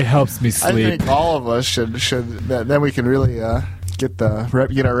 It helps me I sleep. think all of us should. Then we can really get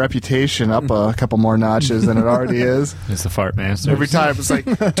our reputation up a couple more notches than it already is. It's the fart master. Every time it's like,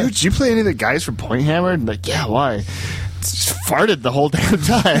 dude, did you play any of the guys from Point Hammer? And like, yeah, why? Just farted the whole damn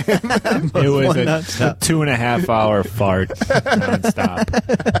time. It was a 2.5 hour fart nonstop.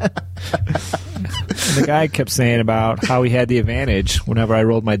 The guy kept saying about how he had the advantage whenever I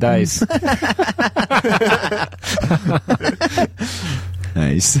rolled my dice.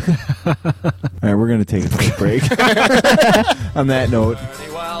 Nice. All right, we're going to take a quick break. On that note.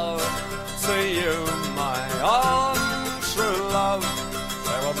 Very well to you, my own true love.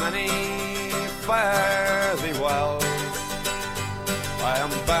 There are many fare thee well. I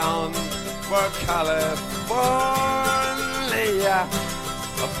am bound for California,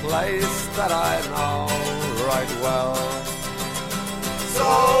 a place that I know right well. So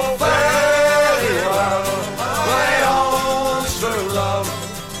very well, my own true love.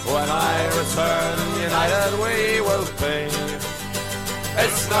 When I return united we will be.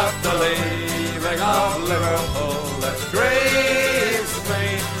 It's not the leaving of Liverpool that grieves me,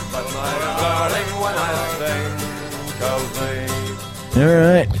 but my darling when I think of thee. All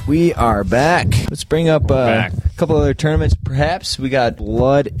right, we are back. Let's bring up back. a couple other tournaments, perhaps. We got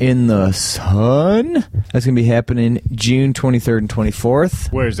Blood in the Sun. That's going to be happening June 23rd and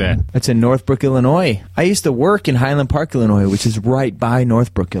 24th. Where's that? That's in Northbrook, Illinois. I used to work in Highland Park, Illinois, which is right by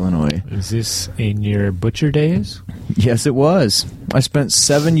Northbrook, Illinois. Is this in your butcher days? Yes, it was. I spent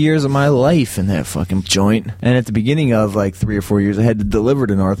 7 years of my life in that fucking joint. And at the beginning of like 3 or 4 years, I had to deliver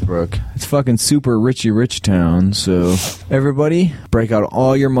to Northbrook. It's fucking super richy rich town. So everybody, break out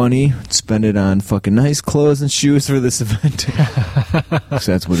all your money, spend it on fucking nice clothes and shoes for this event.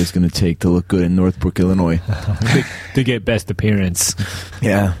 So that's what it's going to take to look good in Northbrook, Illinois. To get best appearance.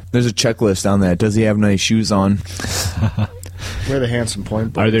 Yeah, there's a checklist on that. Does he have nice shoes on? We're the handsome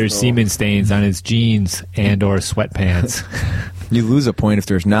point. Are there boys, though. semen stains on his jeans and or sweatpants? You lose a point if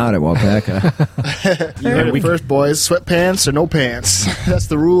there's not at Wapaka. You heard it first, boys. Sweatpants or no pants. That's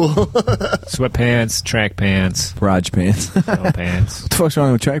the rule. Sweatpants, track pants, Raj pants. no pants. What the fuck's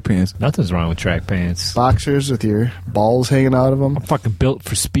wrong with track pants? Nothing's wrong with track pants. Boxers with your balls hanging out of them. I'm fucking built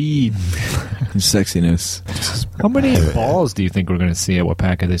for speed. Sexiness. How many balls do you think we're going to see at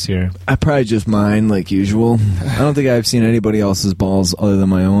Wapaka this year? I probably just mine like usual. I don't think I've seen anybody else's balls other than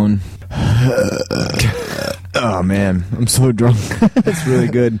my own. Oh man, I'm so drunk. It's really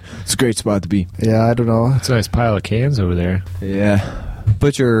good. It's a great spot to be. Yeah, I don't know. It's a nice pile of cans over there. Yeah,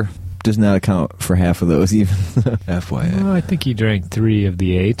 Butcher does not account for half of those even. FYI. Oh, I think he drank 3 of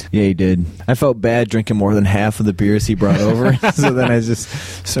the 8. Yeah, he did. I felt bad drinking more than half of the beers he brought over, so then I just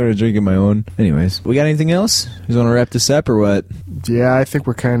started drinking my own. Anyways, we got anything else? You want to wrap this up or what? Yeah, I think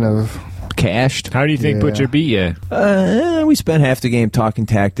we're kind of... Cashed. How do you think Yeah. Butcher beat you? We spent half the game talking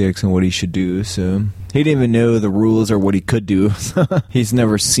tactics and what he should do, so he didn't even know the rules or what he could do. He's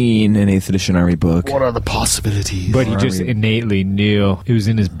never seen an 8th edition army book. What are the possibilities? But he just innately knew. It was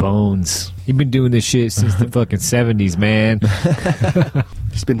in his bones. He'd been doing this shit since the fucking 70s, man.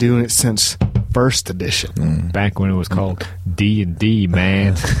 He's been doing it since first edition. Back when it was called D&D,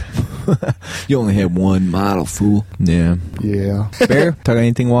 man. You only had one model, fool. Yeah. Yeah. Bear, talk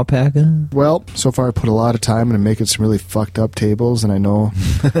anything Wapaka? Well, so far I put a lot of time into making some really fucked up tables, and I know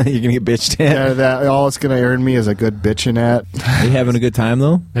You're gonna get bitched at. that all it's going to earn me is a good bitching at. Are you having a good time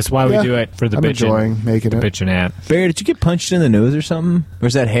though? That's why we Yeah. do it, for the I'm bitching. enjoying making it. Bitching at. Bear, did you get punched in the nose or something? Or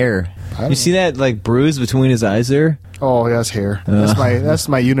is that hair? I don't You see that like bruise between his eyes there? Oh, he has hair. That's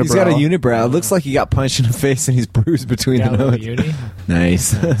my unibrow. He's got a unibrow. It looks like he got punched in the face and he's bruised between Got a the little nose. uni.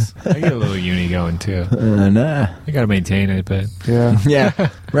 Nice. I get a little uni going too. Nah. I gotta maintain it, but Yeah. Yeah.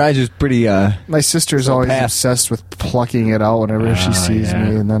 Raj is pretty. My sister's always pass. obsessed with plucking it out whenever she sees yeah.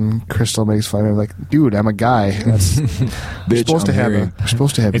 me, and then Crystal makes fun of me like, "Dude, I'm a guy. That's we're Bitch, supposed to I'm have hairy. we're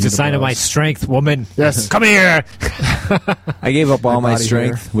supposed to have." it's a sign of my unibrows." strength, woman. Yes. Come here. I gave up all my body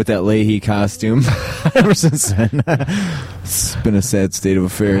strength with that Leahy costume. Ever since then, it's been a sad state of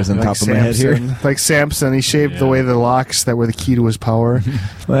affairs on top of my head here. Like Samson, he shaved Yeah. away the locks that were the key to his power.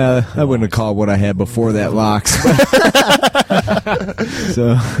 Well, I wouldn't have called what I had before that locks.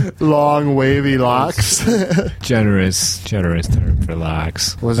 So Long, wavy locks. Generous term for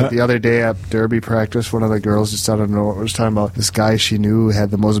locks. Was it the other day at derby practice? One of the girls just out of nowhere was talking about this guy she knew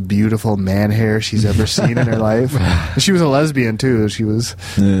had the most beautiful man hair she's ever seen in her life. And she was a lesbian too. She was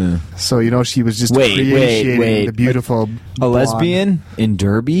so she was just Wait, appreciating the beautiful a blonde. lesbian in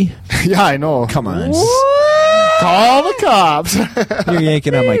Derby? Yeah, I know. Come on, Call the cops. you're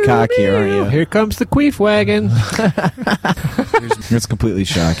yanking on my cock here, aren't you? Here comes the queef wagon. It's completely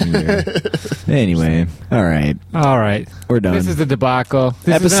shocking. Here. Anyway, all right, All right. we're done. This is the debacle.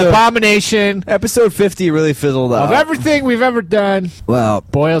 This is Episode- an abomination Episode 50 really fizzled of out. everything we've ever done. Well,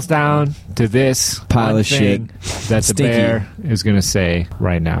 Boils down to this Pile one of thing that Stinky. the bear is going to say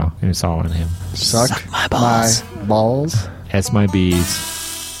right now, and it's all on him. Suck my balls. my balls. That's my bees.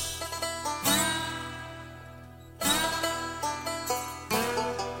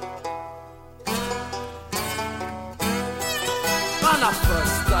 On the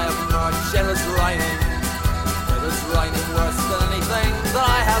first day of March, it was raining. It was raining worse than anything that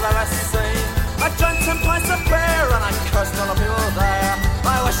I have ever seen. I drank 10 pints of beer and I cursed all the people there.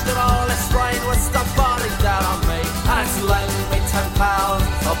 I wish that all this rain would stop falling down on me. And it's lent me £10.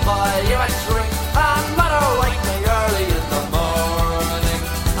 I'll buy you a drink and mother wake me early in the morning.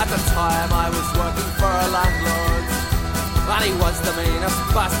 At the time I was working for a landlord, and he was the meanest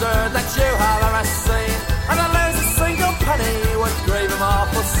bastard that you have ever seen. And to lose a single penny would grieve him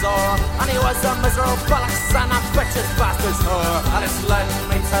awful sore. And he was a miserable bollocks and a bitch's bastard's whore. And it's lent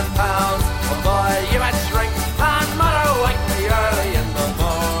me £10, I'll buy you a drink and mother wake me early in the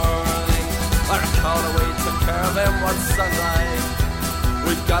morning. I recall that we took care of him one Sunday.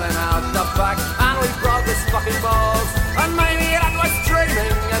 We got him out the back and we brought his fucking balls. And maybe that was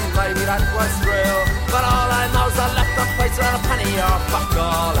dreaming and maybe that was real, but all I know is I left the place with a penny or fuck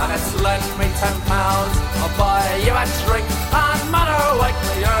all. And it's lent me £10, I'll buy you a drink and mother wake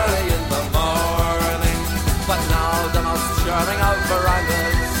me early in the morning. But now the most charming of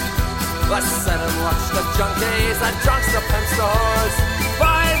verandas, let's sit and watch the junkies and drunks, the pimps, the whores.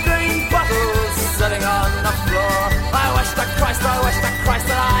 5 green bottles sitting on the floor. I wish to Christ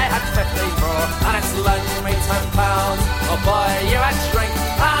that I had 50 more. And it's lent me £10, I'll buy you a drink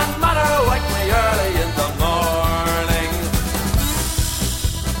and mother wake me early in the morning.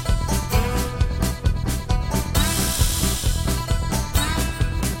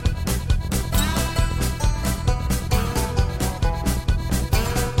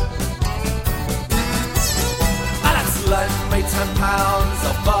 And it's lent me £10,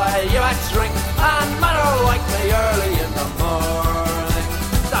 I'll buy you a drink and mother wake me early in the morning.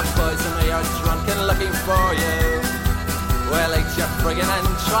 The boys and me are drunk and looking for you. We'll eat your friggin'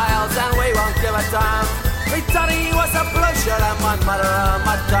 entrails and we won't give a damn. Me daddy was a blue shirt and my mother a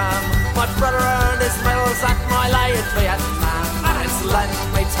madame. My brother earned his medals at my lay in Vietnam. And it's lent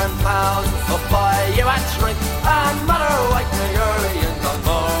me £10, I'll buy you a drink and mother wake me early in the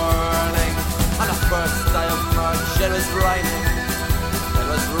morning. On the first day of March it was raining. It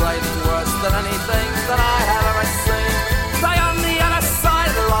was raining worse than anything that I have ever seen. Stay on the other side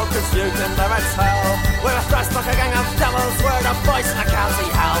of the road, cause you can never tell. We're a thrust like a gang of devils, we're the boys in the county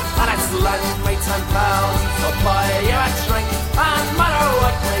hell. And it's lent me £10, I'll buy you a drink and mother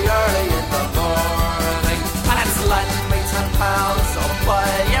wake me early in the morning. And it's lent me £10, I'll buy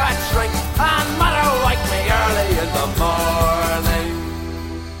you a drink and mother wake me early in the morning.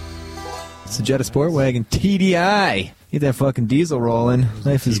 it's a Jetta Sport Wagon TDI. Get that fucking diesel rolling.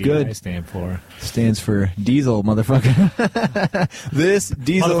 Life is TDI good. stand for Stands for diesel, motherfucker. This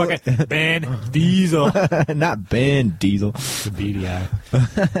diesel, motherfucking Ben Diesel. not Ben Diesel. The BDI.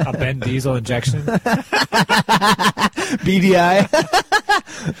 A Ben Diesel injection. BDI.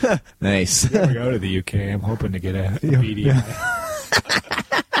 Nice. If we go to the UK, I'm hoping to get a BDI.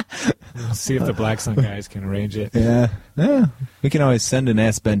 See if the Black Sun guys can arrange it. Yeah. We can always send an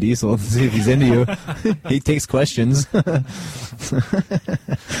Ask Ben Diesel to see if he's into you. He takes questions.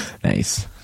 Nice.